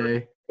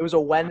Wednesday it was a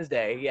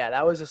Wednesday. Yeah,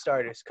 that was the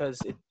starters because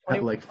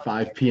at like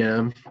 5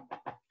 p.m.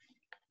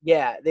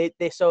 Yeah,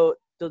 so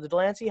the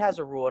Delancey has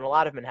a rule, and a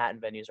lot of Manhattan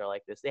venues are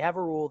like this. They have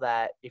a rule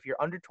that if you're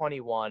under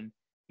 21,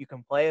 you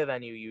can play a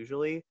venue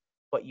usually,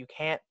 but you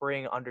can't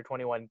bring under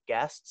 21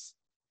 guests,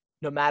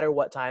 no matter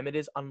what time it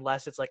is,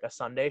 unless it's like a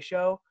Sunday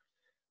show,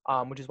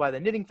 which is why the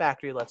Knitting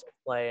Factory lets us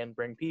play and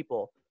bring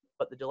people.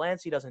 But the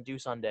Delancey doesn't do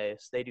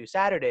Sundays. They do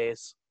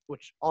Saturdays,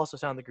 which also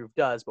Sound the Groove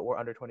does, but we're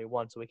under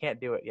 21, so we can't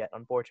do it yet,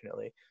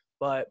 unfortunately.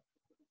 But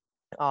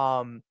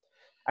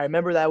I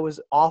remember that was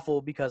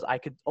awful because I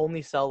could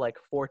only sell like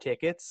 4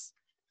 tickets.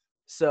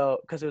 So,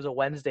 because it was a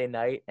Wednesday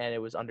night and it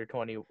was under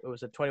 20, it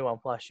was a 21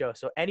 plus show.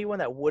 So anyone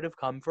that would have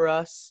come for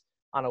us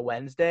on a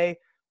Wednesday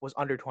was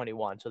under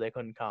 21, so they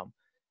couldn't come.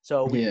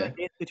 So we Yeah. went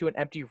basically to an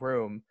empty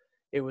room.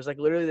 It was like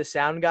literally the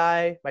sound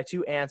guy, my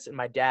two aunts, and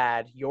my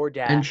dad, your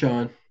dad, And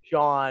Sean.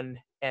 Sean,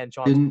 and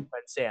Sean's Didn't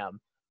friend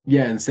Sam.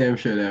 Yeah, and Sam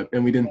showed up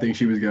and we didn't think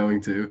she was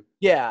going to.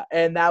 Yeah,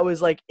 and that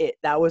was like it.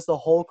 That was the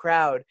whole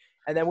crowd.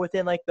 And then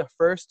within like the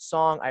first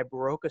song, I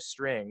broke a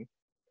string.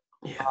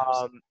 Yeah, that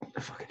was Um,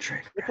 a fucking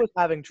train Nick wreck. was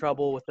having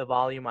trouble with the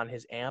volume on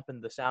his amp,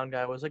 and the sound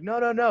guy was like, "No,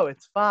 no, no,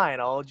 it's fine.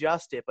 I'll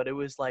adjust it." But it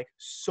was like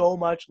so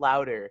much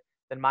louder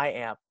than my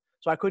amp,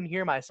 so I couldn't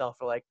hear myself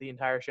for like the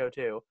entire show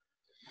too.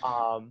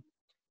 Um,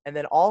 and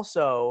then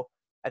also,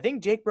 I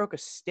think Jake broke a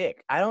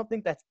stick. I don't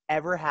think that's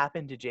ever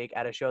happened to Jake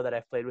at a show that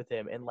I've played with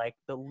him in like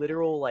the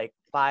literal like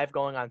 5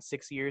 going on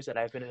 6 years that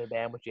I've been in a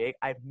band with Jake.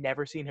 I've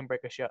never seen him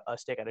break a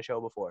stick at a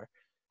show before.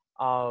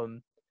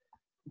 Um,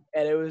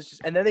 and it was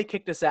just, and then they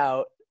kicked us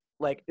out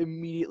like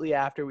immediately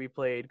after we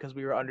played because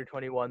we were under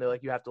 21. They're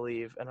like, you have to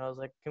leave, and I was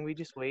like, can we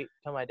just wait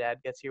till my dad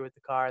gets here with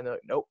the car? And they're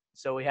like, nope.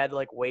 So we had to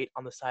like wait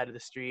on the side of the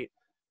street,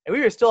 and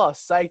we were still all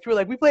psyched. We were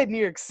like, we played New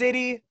York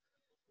City.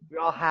 We are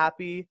all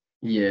happy.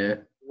 Yeah.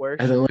 And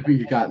Worship. then like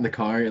we got in the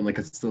car and like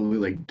it slowly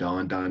like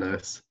dawned on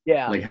us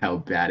Yeah. like how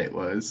bad it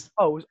was.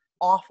 Oh, it was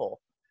awful.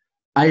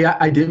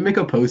 I did make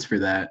a post for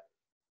that,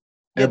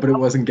 Yeah, but it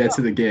wasn't get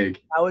to the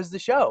gig. that was the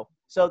show.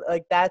 So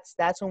like that's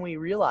when we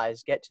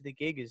realized get to the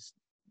gig is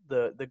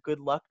the good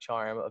luck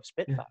charm of Yeah.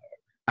 Spitfire,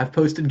 I've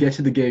posted get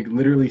to the gig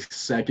literally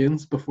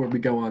seconds before we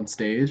go on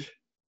stage,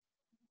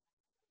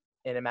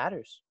 and it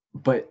matters.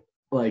 but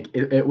like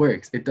it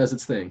works. It does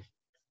its thing.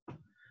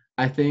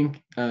 I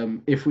think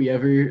if we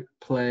ever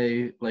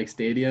play like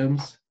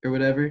stadiums or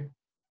whatever,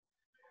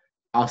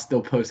 I'll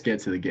still post get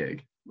to the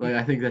gig. Like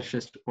I think that's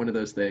just one of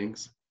those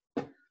things.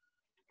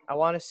 I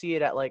want to see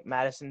it at like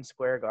Madison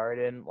Square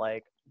Garden,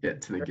 like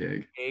Get to the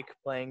gig. Jake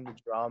playing the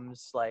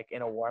drums like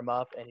in a warm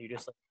up, and you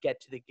just like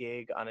get to the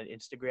gig on an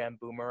Instagram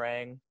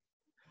boomerang.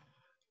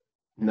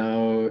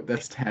 No,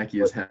 that's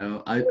tacky as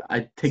hell.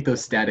 I take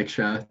those static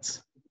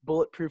shots.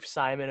 Bulletproof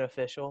Simon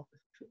official.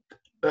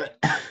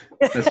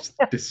 That's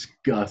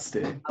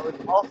disgusting. I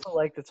would also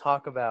like to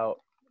talk about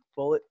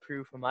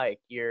Bulletproof Mike,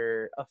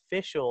 your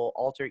official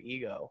alter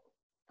ego.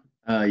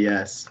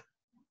 Yes.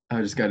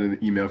 I just got an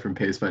email from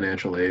Pace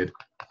Financial Aid.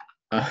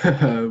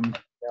 Um,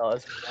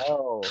 Let's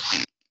go.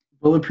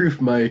 Bulletproof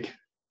Mike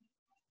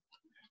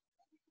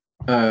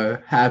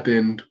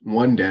happened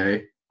one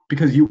day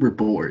because you were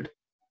bored.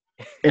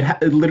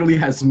 It literally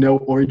has no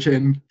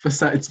origin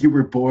besides you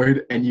were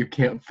bored and you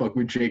can't fuck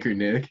with Jake or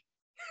Nick.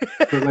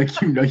 But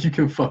like you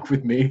can fuck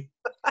with me.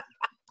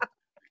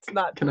 It's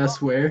not. Can I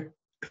swear?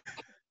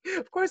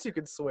 Of course you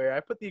can swear. I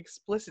put the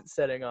explicit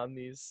setting on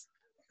these.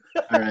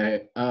 All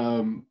right.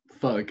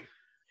 Fuck.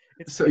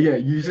 It's So yeah,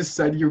 you just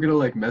said you were gonna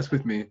like mess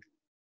with me,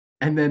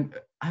 and then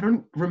I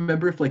don't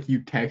remember if like you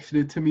texted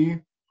it to me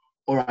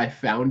or I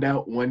found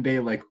out one day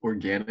like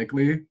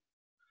organically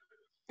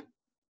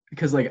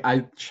because like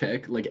I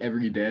check like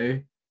every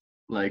day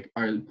like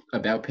our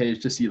about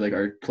page to see like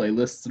our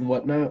playlists and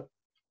whatnot.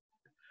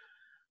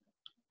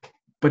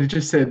 But it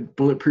just said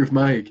Bulletproof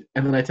Mike,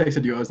 and then I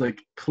texted you. I was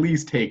like,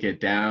 "Please take it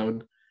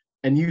down,"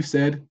 and you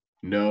said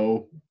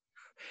no.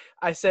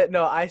 I said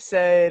no. I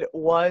said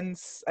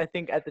once. I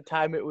think at the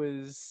time it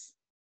was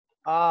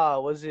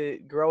was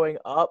it growing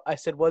up? I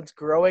said once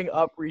growing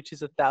up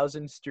reaches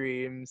 1,000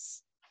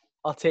 streams,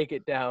 I'll take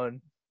it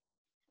down.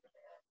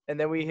 And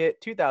then we hit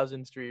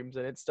 2,000 streams,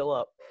 and it's still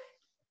up.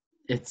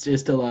 It's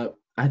just a lot.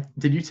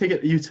 Did you take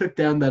it? You took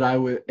down that I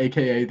would,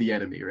 aka the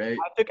enemy, right?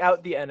 I took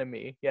out the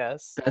enemy.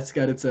 Yes, That's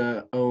got its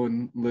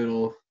own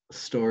little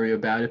story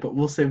about it, but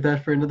we'll save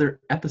that for another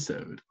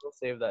episode. we'll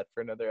save that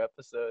for another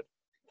episode.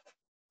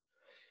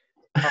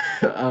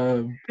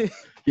 um,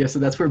 yeah, so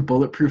that's where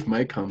Bulletproof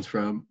Mike comes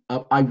from.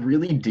 I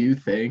really do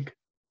think,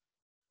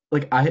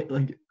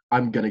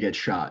 I'm gonna get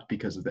shot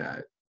because of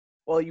that.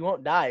 Well, you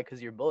won't die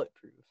because you're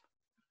bulletproof.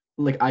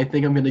 Like, I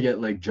think I'm gonna get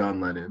like John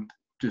Lennon.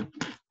 Just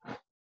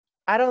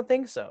I don't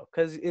think so,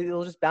 because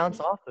it'll just bounce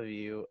off of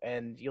you,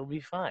 and you'll be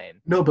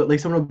fine. no, but like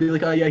someone will be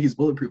like, "Oh yeah, he's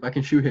bulletproof. I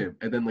can shoot him,"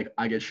 and then like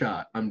I get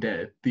shot. I'm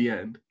dead. The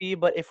end. See,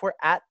 but if we're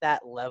at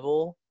that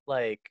level,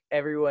 like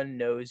everyone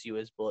knows you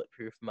as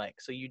Bulletproof Mike,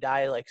 so you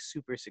die like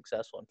super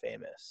successful and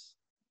famous.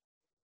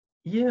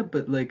 Yeah,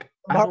 but like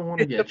I don't want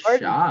to It's a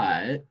get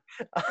martyr.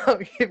 shot.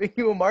 I'm giving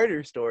you a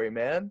martyr story,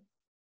 man.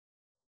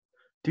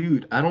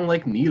 Dude, I don't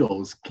like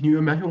needles. Can you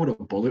imagine what a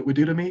bullet would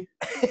do to me?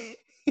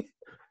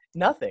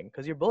 Nothing,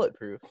 because you're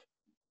bulletproof.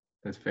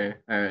 That's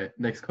fair. All right,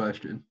 next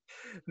question.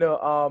 No,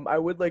 I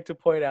would like to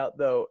point out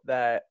though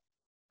that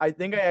I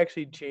think I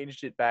actually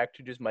changed it back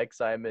to just Mike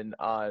Simon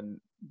on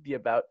the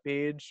about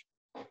page.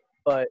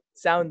 But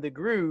Sound the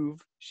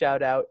Groove,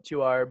 shout out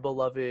to our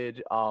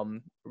beloved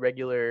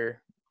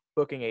regular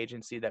booking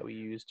agency that we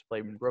use to play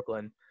in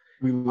Brooklyn.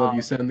 We love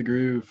you, Send the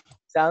Groove.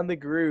 Sound the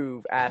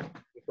Groove asked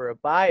me for a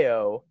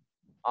bio,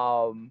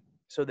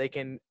 so they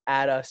can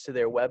add us to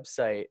their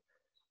website.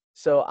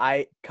 So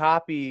I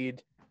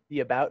copied the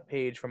about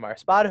page from our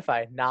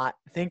Spotify, not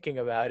thinking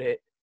about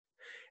it.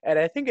 And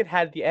I think it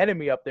had the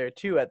enemy up there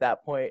too at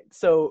that point.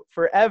 So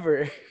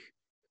forever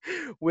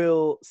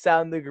will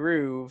Sound the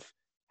Groove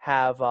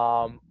have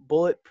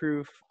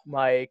Bulletproof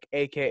Mike,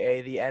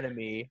 aka the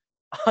enemy,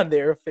 on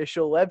their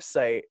official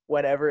website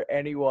whenever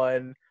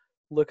anyone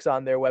looks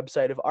on their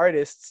website of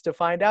artists to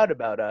find out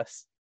about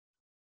us.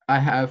 I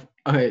have.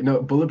 Okay,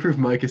 no, Bulletproof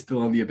Mike is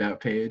still on the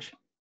about page.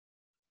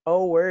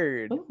 Oh,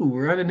 word. Oh,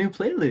 we're on a new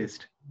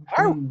playlist.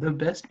 Are we? The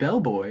best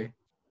bellboy.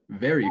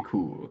 Very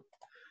cool.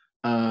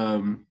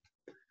 Um,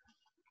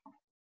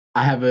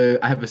 I have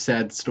a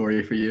sad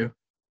story for you.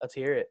 Let's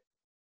hear it.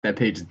 That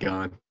page is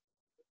gone.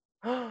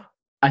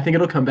 I think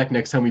it'll come back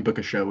next time we book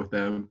a show with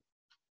them.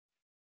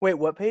 Wait,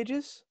 what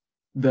pages?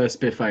 The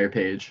Spitfire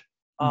page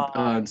Uh,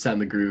 on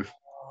Sound the Groove.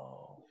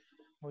 oh,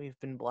 we've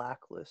been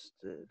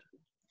blacklisted.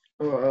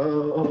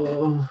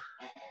 Oh,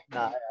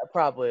 Nah,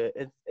 probably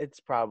it's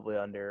probably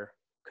under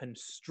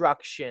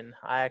construction.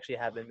 I actually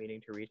have been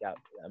meaning to reach out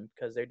to them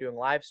because they're doing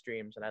live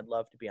streams and I'd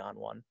love to be on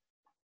one.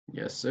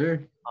 yes,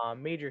 sir.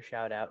 Major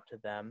shout out to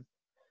them.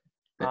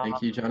 Uh,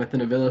 Thank you,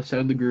 Jonathan Avila.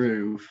 Sound the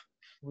Groove.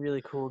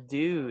 really cool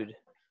dude.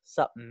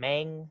 Sup,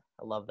 Meng?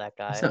 I love that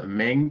What's guy. up,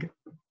 Meng?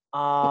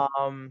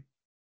 Um,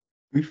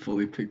 We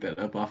fully picked that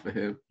up off of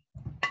him.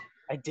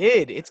 I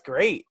did. It's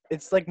great.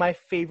 It's like my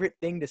favorite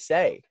thing to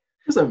say.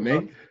 What's up, The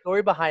Meng?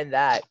 story behind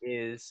that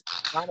is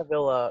John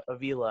Avila,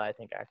 I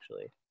think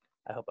actually.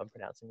 I hope I'm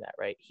pronouncing that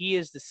right. He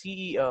is the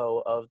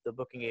CEO of the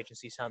booking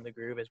agency Sound the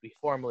Groove, as we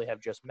formerly have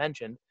just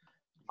mentioned.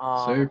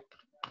 Um, Sir.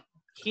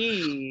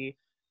 he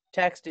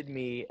texted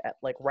me at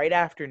like right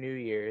after New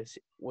Year's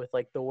with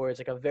like the words,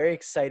 like a very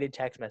excited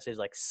text message,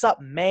 like "Sup,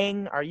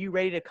 Mang? Are you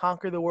ready to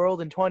conquer the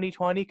world in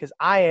 2020? Because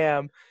I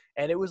am."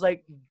 And it was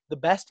like the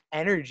best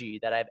energy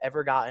that I've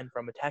ever gotten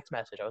from a text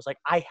message. I was like,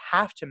 I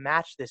have to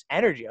match this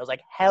energy. I was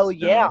like, hell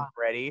yeah, No. I'm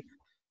ready.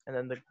 And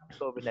then the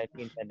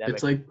COVID-19 pandemic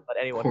It's like let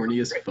anyone. corny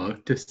as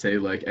fuck to say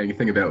like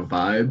anything about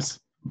vibes,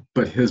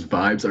 but his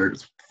vibes are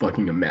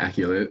fucking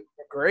immaculate.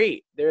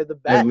 Great. They're the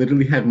I best.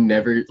 literally have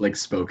never like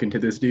spoken to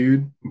this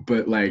dude,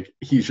 but like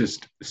he's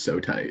just so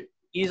tight.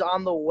 He's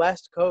on the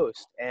West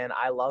Coast, and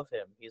I love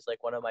him. He's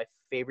like one of my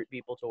favorite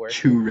people to work with.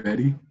 Chew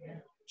ready.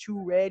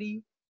 Too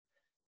ready.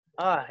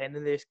 And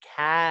then there's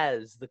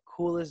Kaz, the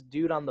coolest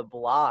dude on the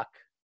block.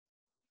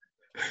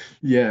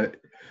 Yeah,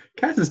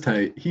 Cass is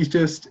tight. He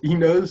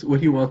knows what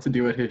he wants to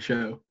do at his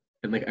show,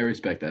 and like I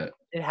respect that.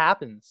 It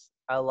happens.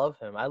 I love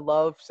him. I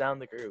love Sound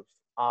the Groove.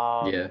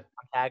 Yeah,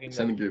 I'm tagging them.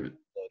 sounding good.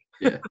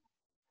 Yeah.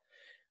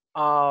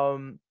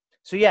 Um,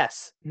 so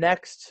yes,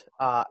 next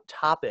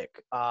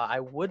topic. I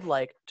would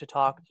like to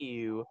talk to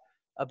you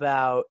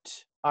about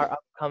our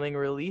upcoming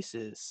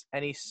releases.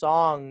 Any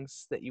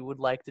songs that you would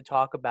like to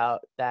talk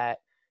about that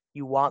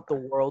you want the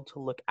world to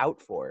look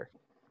out for?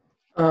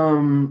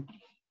 Um.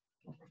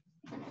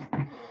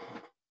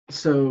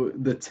 So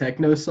the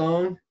techno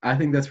song, I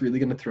think that's really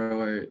gonna throw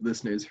our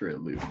listeners for a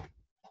loop.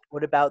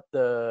 What about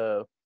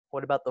the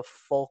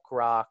folk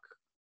rock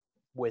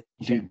with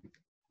Dude,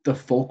 the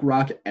folk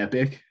rock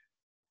epic,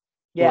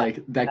 yeah,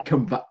 like that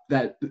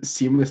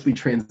seamlessly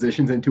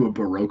transitions into a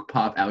baroque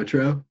pop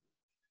outro.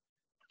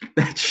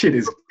 That shit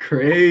is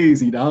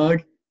crazy,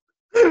 dog.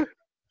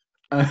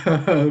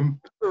 Um,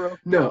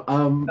 no,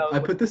 I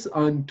put this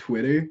on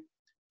Twitter,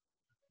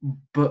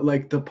 but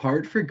like the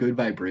part for Good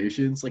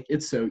Vibrations, like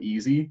it's so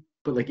easy,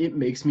 but like it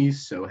makes me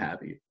so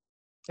happy.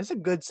 it's a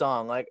good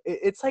song. Like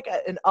it's like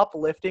an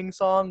uplifting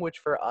song, which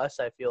for us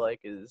I feel like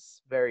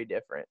is very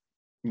different.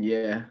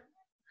 Yeah,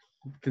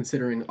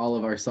 considering all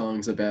of our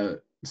songs about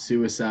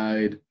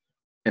suicide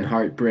and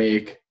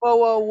heartbreak Whoa,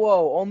 whoa,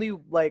 whoa! Only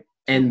like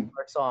two of and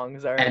our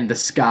songs are and the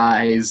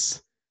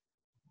skies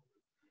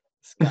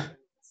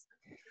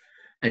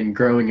and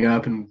growing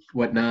up and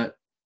whatnot.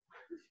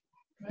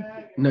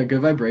 No,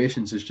 Good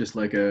Vibrations is just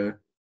like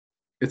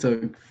it's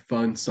a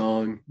fun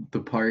song. The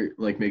part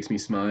like makes me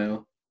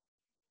smile.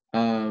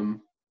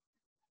 Um,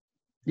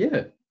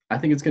 yeah, I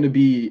think it's gonna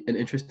be an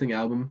interesting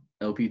album,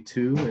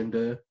 LP2,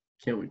 and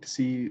can't wait to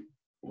see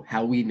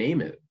how we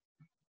name it.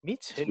 Me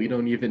 'Cause we too.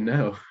 don't even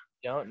know.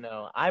 Don't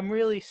know. I'm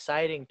really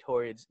siding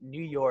towards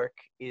New York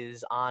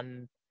is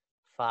on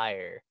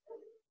fire.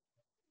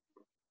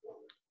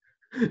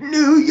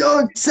 New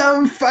York's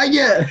on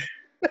fire.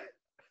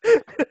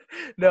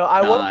 No,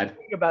 I was God,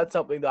 thinking about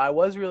something though. I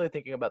was really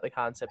thinking about the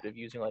concept of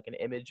using like an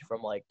image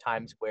from like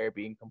Times Square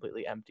being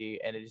completely empty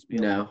and it just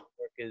being like no,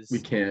 New York we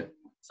is can't.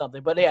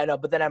 something. But yeah, no.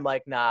 But then I'm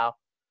like, nah.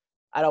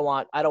 I don't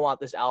want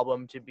this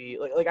album to be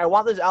like I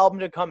want this album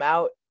to come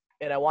out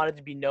and I want it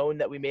to be known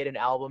that we made an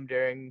album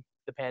during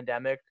the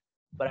pandemic,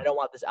 but I don't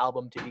want this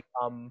album to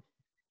become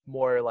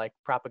more like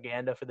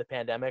propaganda for the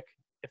pandemic,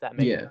 if that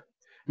makes Yeah.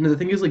 No, the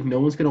thing is, like, no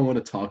one's gonna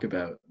want to talk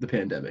about the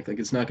pandemic. Like,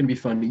 it's not gonna be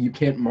fun. You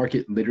can't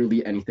market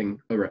literally anything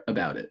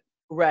about it.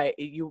 right.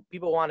 You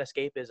people want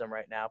escapism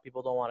right now.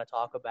 People don't want to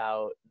talk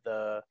about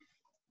the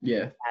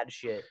Yeah, bad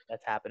shit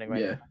that's happening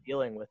right yeah, now,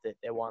 dealing with it.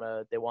 They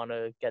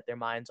wanna get their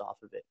minds off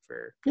of it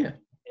for yeah,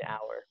 an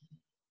hour.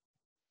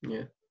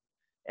 yeah.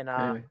 And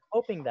Anyway,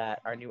 hoping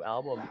that our new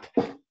album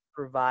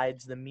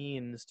provides the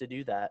means to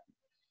do that.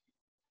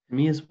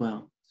 me as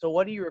well. So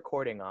what are you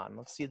recording on?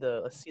 Let's see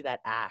that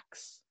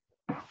axe.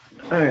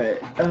 All right.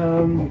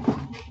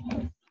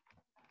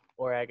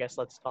 Or I guess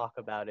let's talk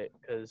about it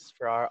because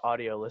for our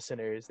audio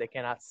listeners, they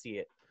cannot see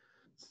it.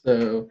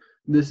 So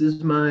this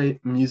is my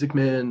Music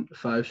Man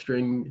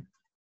 5-string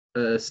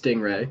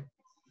Stingray.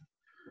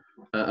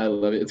 I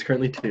love it. It's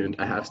currently tuned.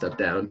 I have stepped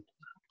down.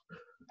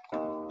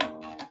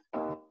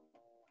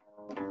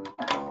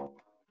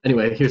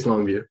 Anyway, here's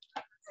Longview.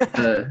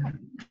 Uh,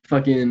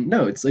 fucking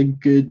no, it's like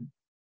good.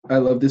 I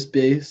love this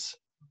bass.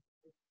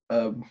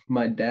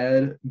 My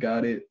dad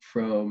got it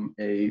from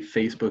a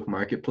Facebook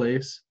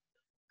Marketplace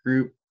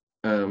group.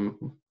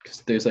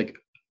 Because there's like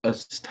a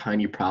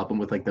tiny problem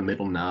with like the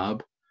middle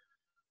knob.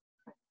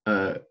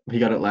 He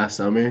got it last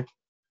summer,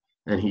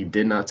 and he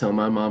did not tell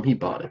my mom he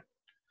bought it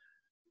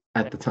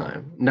at the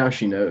time. Now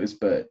she knows,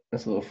 but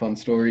that's a little fun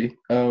story.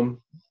 I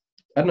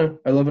don't know.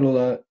 I love it a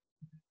lot.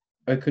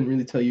 I couldn't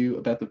really tell you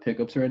about the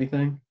pickups or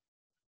anything,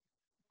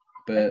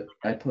 but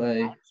I play.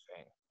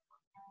 5-string.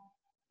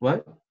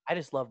 What? I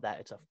just love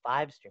that. It's a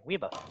 5-string. We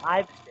have a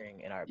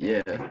 5-string in our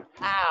band. Yeah.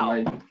 Ow.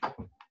 I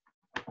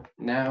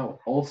now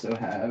also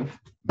have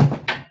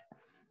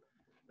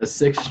a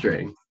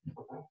 6-string,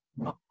 Oh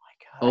my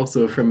god.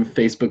 also from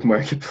Facebook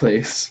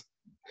Marketplace.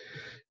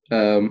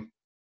 The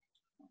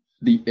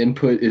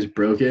input is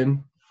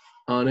broken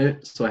on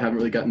it, so I haven't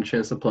really gotten a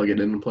chance to plug it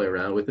in and play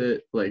around with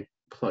it, like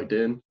plugged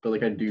in. But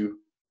like I do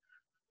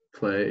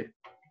play.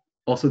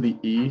 Also, the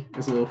E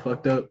is a little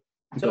fucked up,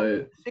 So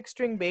but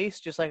 6-string bass,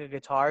 just like a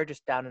guitar,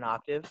 just down an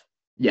octave.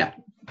 yeah,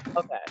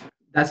 Okay.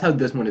 that's how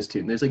this one is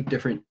tuned. There's like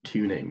different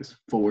tunings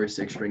for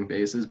 6-string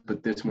basses,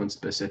 but this one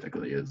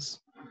specifically is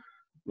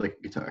like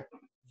a guitar.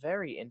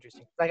 Very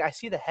interesting. Like I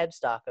see the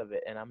headstock of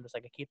it, and I'm just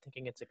like, I keep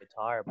thinking it's a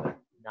guitar, but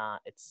it's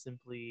not. It's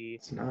simply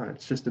It's not.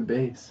 It's just a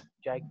bass.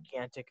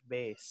 gigantic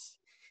bass.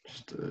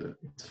 Just a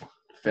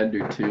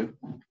Fender too.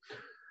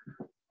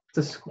 It's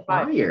a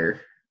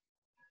Squire.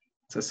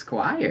 It's a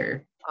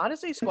Squire.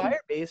 Honestly, Squire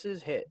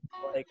basses hit.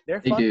 Like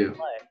they're They fun do. to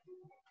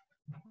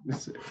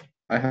play.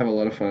 I have a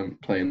lot of fun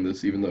playing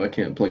this, even though I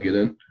can't plug it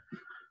in.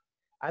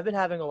 I've been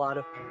having a lot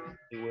of fun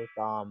with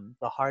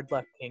the Hard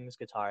Luck Kings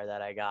guitar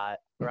that I got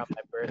around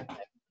my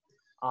birthday.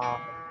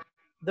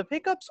 The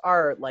pickups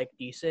are like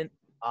decent.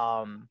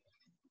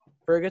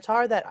 For a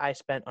guitar that I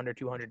spent under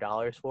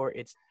 $200 for,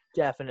 it's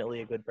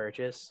definitely a good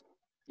purchase.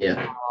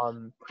 Yeah.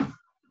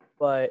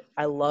 But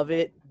I love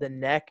it. The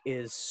neck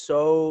is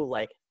so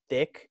like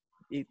thick.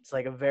 It's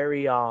like a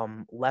very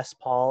Les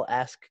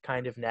Paul-esque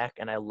kind of neck,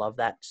 and I love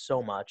that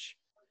so much.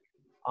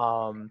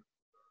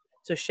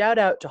 So shout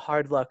out to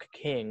Hard Luck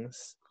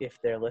Kings if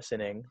they're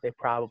listening. They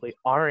probably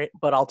aren't,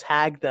 but I'll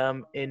tag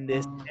them in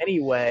this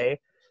anyway.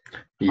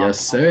 Yes,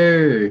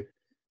 sir.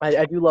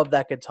 I do love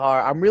that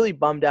guitar. I'm really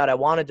bummed out. I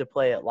wanted to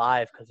play it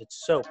live because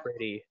it's so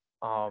pretty.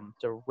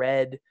 It's a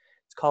red.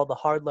 It's called the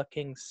Hard Luck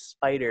King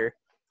Spider.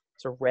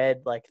 It's a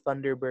red like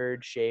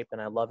Thunderbird shape,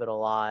 and I love it a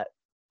lot.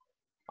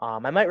 I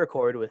might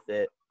record with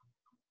it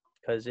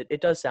because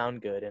it does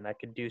sound good, and I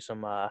could do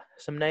some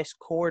nice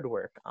chord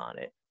work on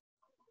it.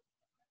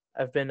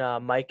 I've been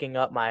miking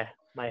up my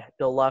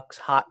deluxe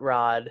hot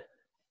rod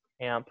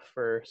amp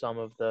for some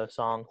of the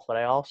songs, but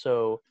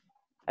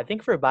I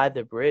think for By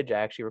the Bridge, I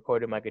actually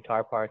recorded my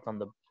guitar parts on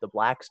the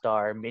Black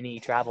Star mini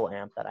travel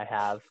amp that I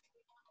have,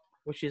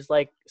 which is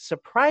like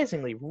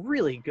surprisingly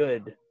really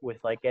good with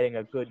like getting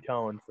a good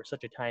tone for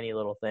such a tiny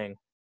little thing.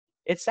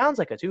 It sounds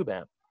like a tube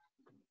amp.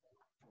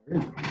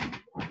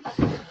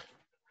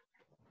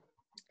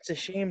 It's a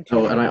shame too.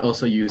 Oh, and I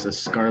also use a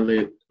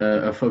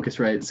a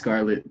Focusrite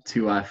Scarlett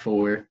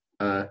 2i4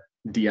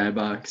 DI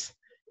box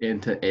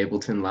into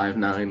Ableton Live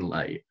 9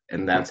 Lite,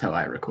 and that's how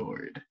I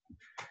record.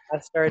 I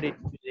started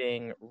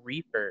using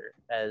Reaper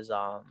as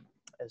of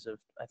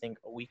I think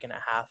a week and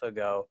a half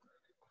ago.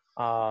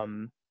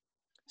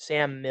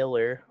 Sam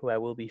Miller, who I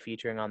will be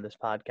featuring on this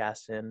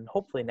podcast in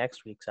hopefully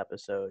next week's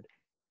episode.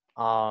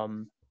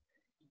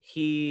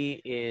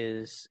 He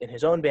is in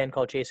his own band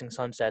called Chasing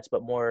Sunsets,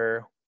 but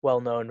more well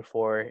known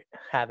for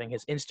having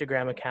his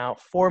Instagram account,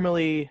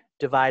 formerly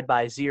Divide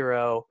by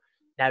Zero,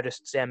 now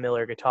just Sam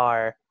Miller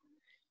Guitar,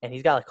 and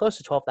he's got like close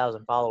to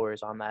 12,000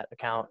 followers on that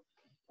account.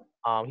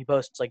 He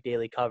posts like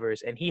daily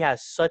covers, and he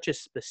has such a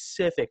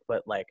specific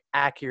but like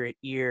accurate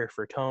ear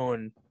for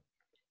tone,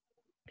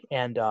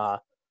 and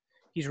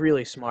he's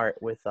really smart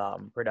with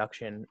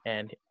production.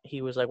 And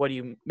he was like, "What are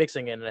you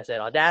mixing in?" And I said,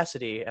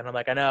 "Audacity." And I'm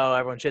like, "I know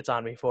everyone shits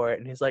on me for it."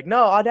 And he's like,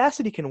 "No,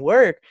 Audacity can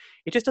work.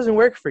 It just doesn't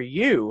work for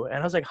you." And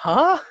I was like,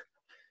 "Huh?"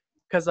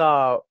 Because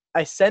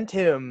I sent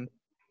him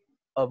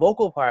a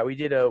vocal part. We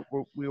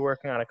were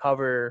working on a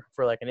cover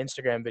for like an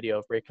Instagram video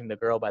of "Breaking the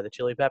Girl" by the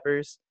Chili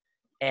Peppers.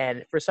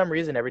 And for some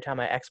reason, every time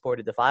I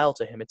exported the file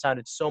to him, it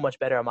sounded so much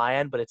better on my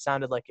end, but it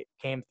sounded like it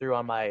came through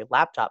on my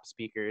laptop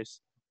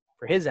speakers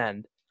for his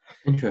end.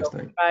 So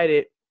Interesting. we tried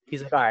it.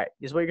 He's like, "All right,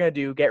 this is what you're going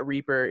to do. Get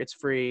Reaper. It's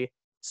free.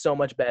 So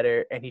much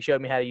better." And he showed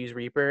me how to use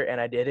Reaper,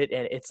 and I did it,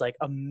 and it's like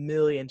a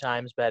million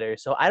times better.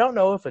 So I don't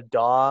know if a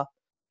DAW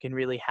can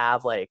really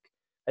have like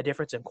a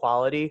difference in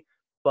quality,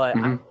 but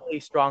I really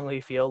strongly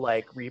feel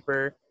like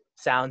Reaper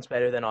sounds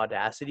better than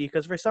Audacity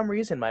because for some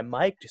reason my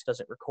mic just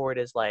doesn't record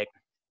as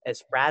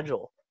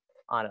fragile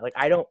on it. Like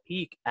I don't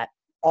peak at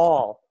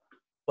all,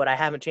 but I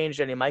haven't changed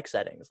any mic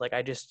settings. Like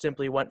I just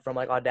simply went from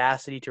like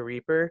Audacity to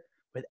Reaper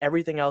with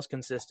everything else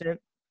consistent,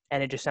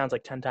 and it just sounds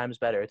like 10 times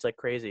better. It's like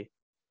crazy.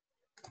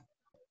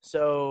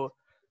 So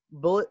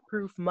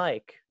Bulletproof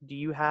mic, do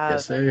you have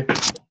Yes, sir.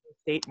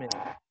 statement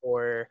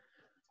or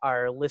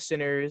our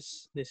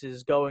listeners. This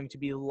is going to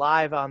be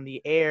live on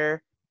the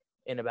air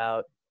in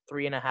about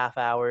 3.5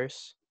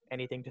 hours.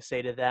 Anything to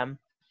say to them?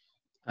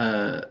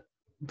 Uh,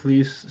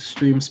 please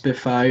stream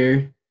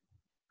Spitfire.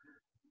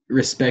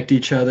 Respect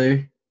each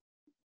other.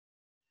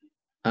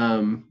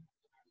 Um,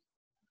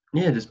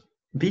 yeah, just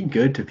be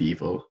good to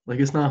people. Like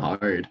it's not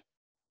hard.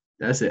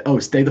 That's it. Oh,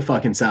 stay the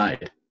fuck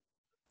inside.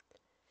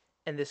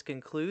 And this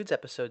concludes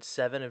episode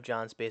 7 of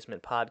John's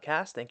Basement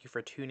Podcast. Thank you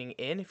for tuning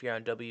in. If you're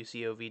on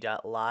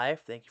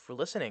WCOV.live, thank you for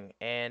listening.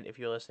 And if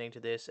you're listening to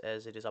this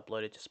as it is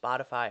uploaded to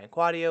Spotify and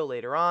Quadio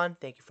later on,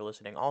 thank you for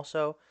listening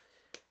also.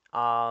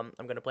 I'm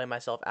going to play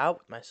myself out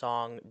with my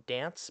song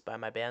Dance by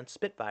my band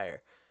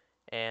Spitfire.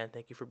 And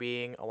thank you for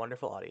being a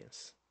wonderful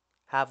audience.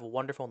 Have a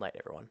wonderful night,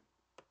 everyone.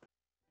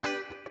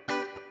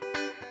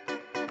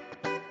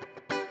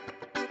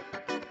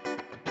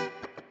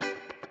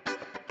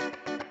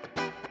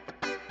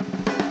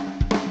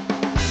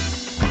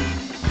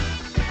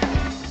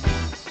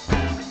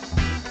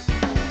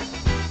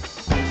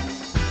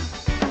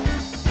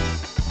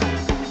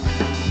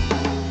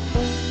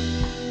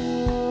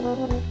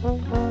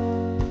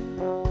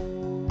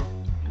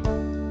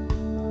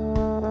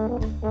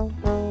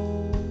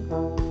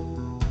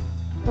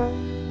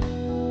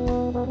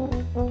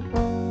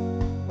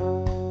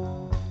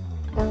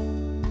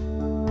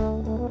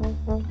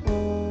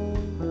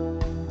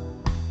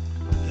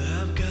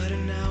 I've got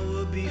an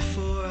hour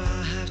before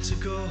I have to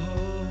go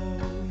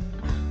home.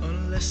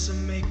 Unless I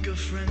make a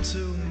friend to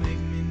make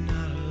me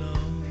not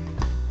alone.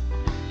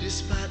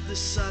 Despite the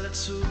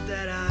solitude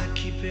that I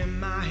keep in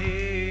my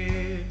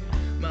head,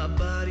 my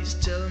body's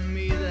telling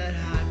me that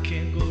I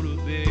can't go to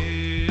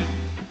bed.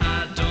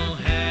 I don't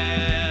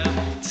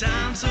have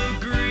time to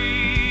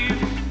grieve,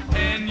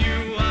 and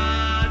you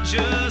are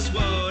just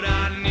what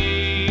I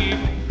need.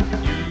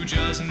 You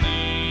just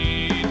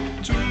need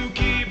to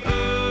keep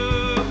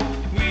up.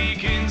 We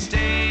can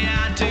stay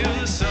out till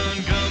the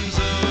sun comes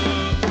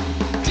up.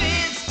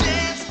 Dance,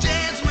 dance,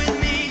 dance with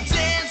me.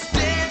 Dance,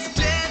 dance,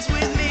 dance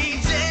with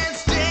me.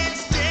 Dance,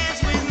 dance,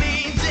 dance with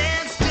me.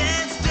 Dance,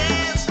 dance,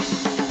 dance.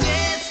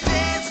 Dance,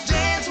 dance,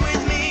 dance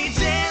with me.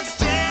 Dance,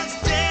 dance,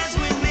 dance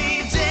with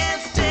me.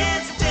 Dance,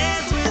 dance,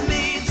 dance with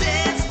me.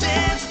 Dance,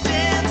 dance,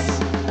 dance.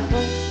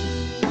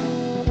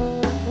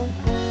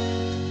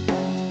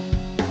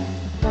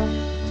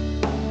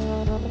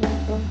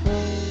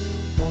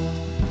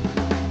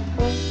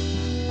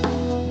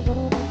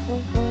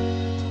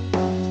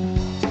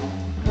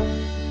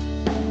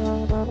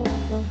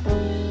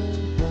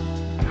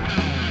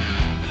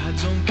 I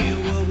don't care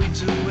what we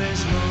do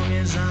as long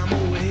as I'm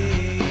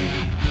away.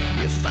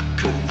 If I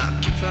could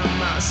occupy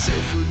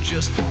myself for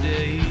just a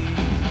day.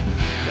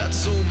 Got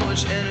so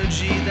much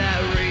energy that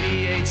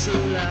radiates a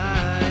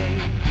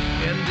light.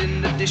 And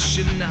in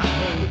addition, I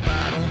hope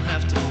I don't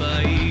have to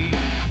fight.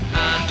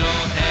 I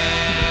don't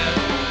have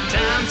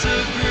time to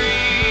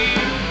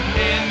grieve,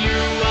 and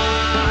you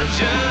are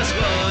just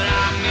what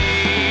I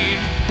need.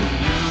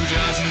 You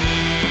just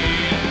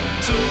need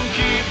to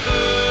keep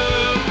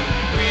up.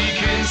 We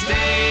can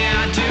stay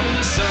out till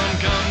the sun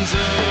comes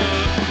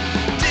up.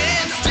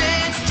 Dance,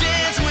 dance,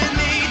 dance with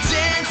me.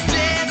 Dance,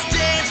 dance,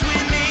 dance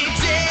with me.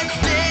 Dance,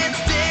 dance,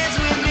 dance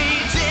with me.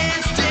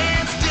 Dance,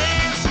 dance,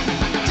 dance.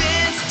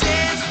 Dance,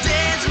 dance,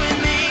 dance with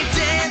me.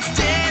 Dance,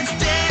 dance,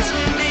 dance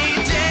with me.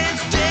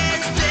 Dance,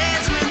 dance,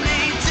 dance with me.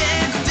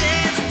 Dance,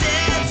 dance,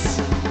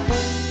 dance.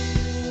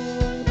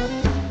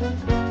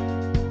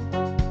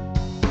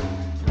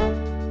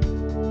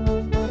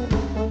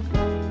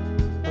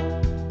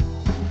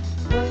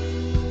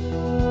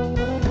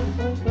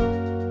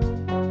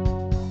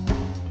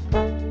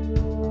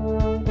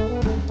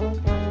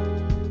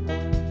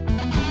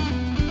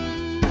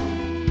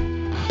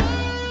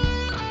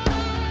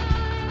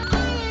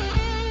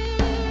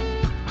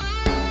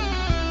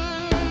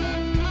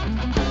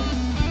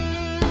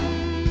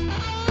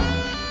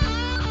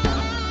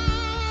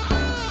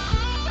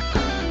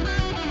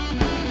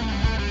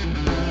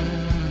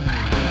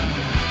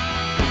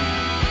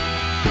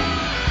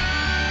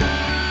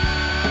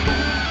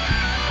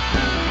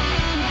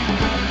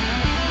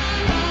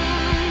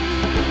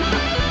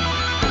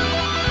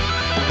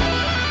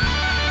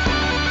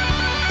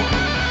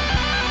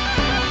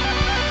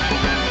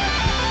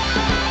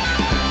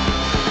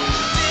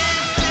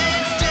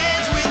 Dance,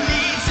 dance with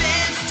me.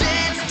 Dance,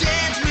 dance,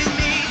 dance with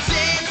me.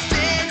 Dance,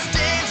 dance,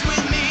 dance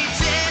with me.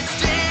 Dance,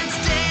 dance,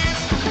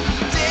 dance.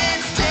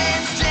 Dance,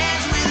 dance,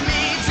 dance with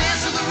me.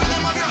 Dance to the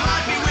rhythm of your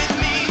heartbeat with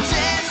me.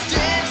 Dance,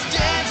 dance,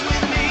 dance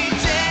with me.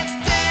 Dance,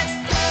 dance,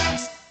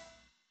 dance.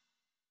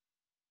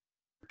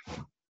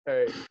 All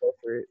right, go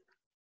for it.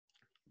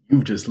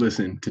 You've just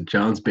listened to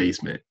John's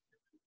Basement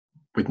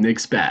with Nick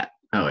Spat.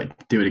 Oh, wait,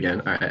 do it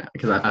again. All right,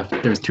 because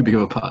there was too big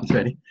of a pause.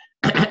 Ready?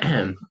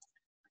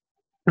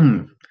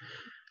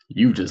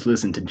 You've just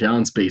listened to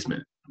John's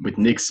Basement with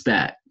Nick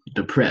Spat,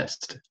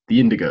 Depressed, the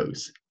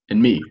Indigos,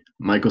 and me,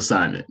 Michael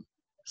Simon.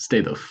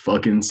 Stay the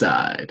fuck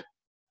inside.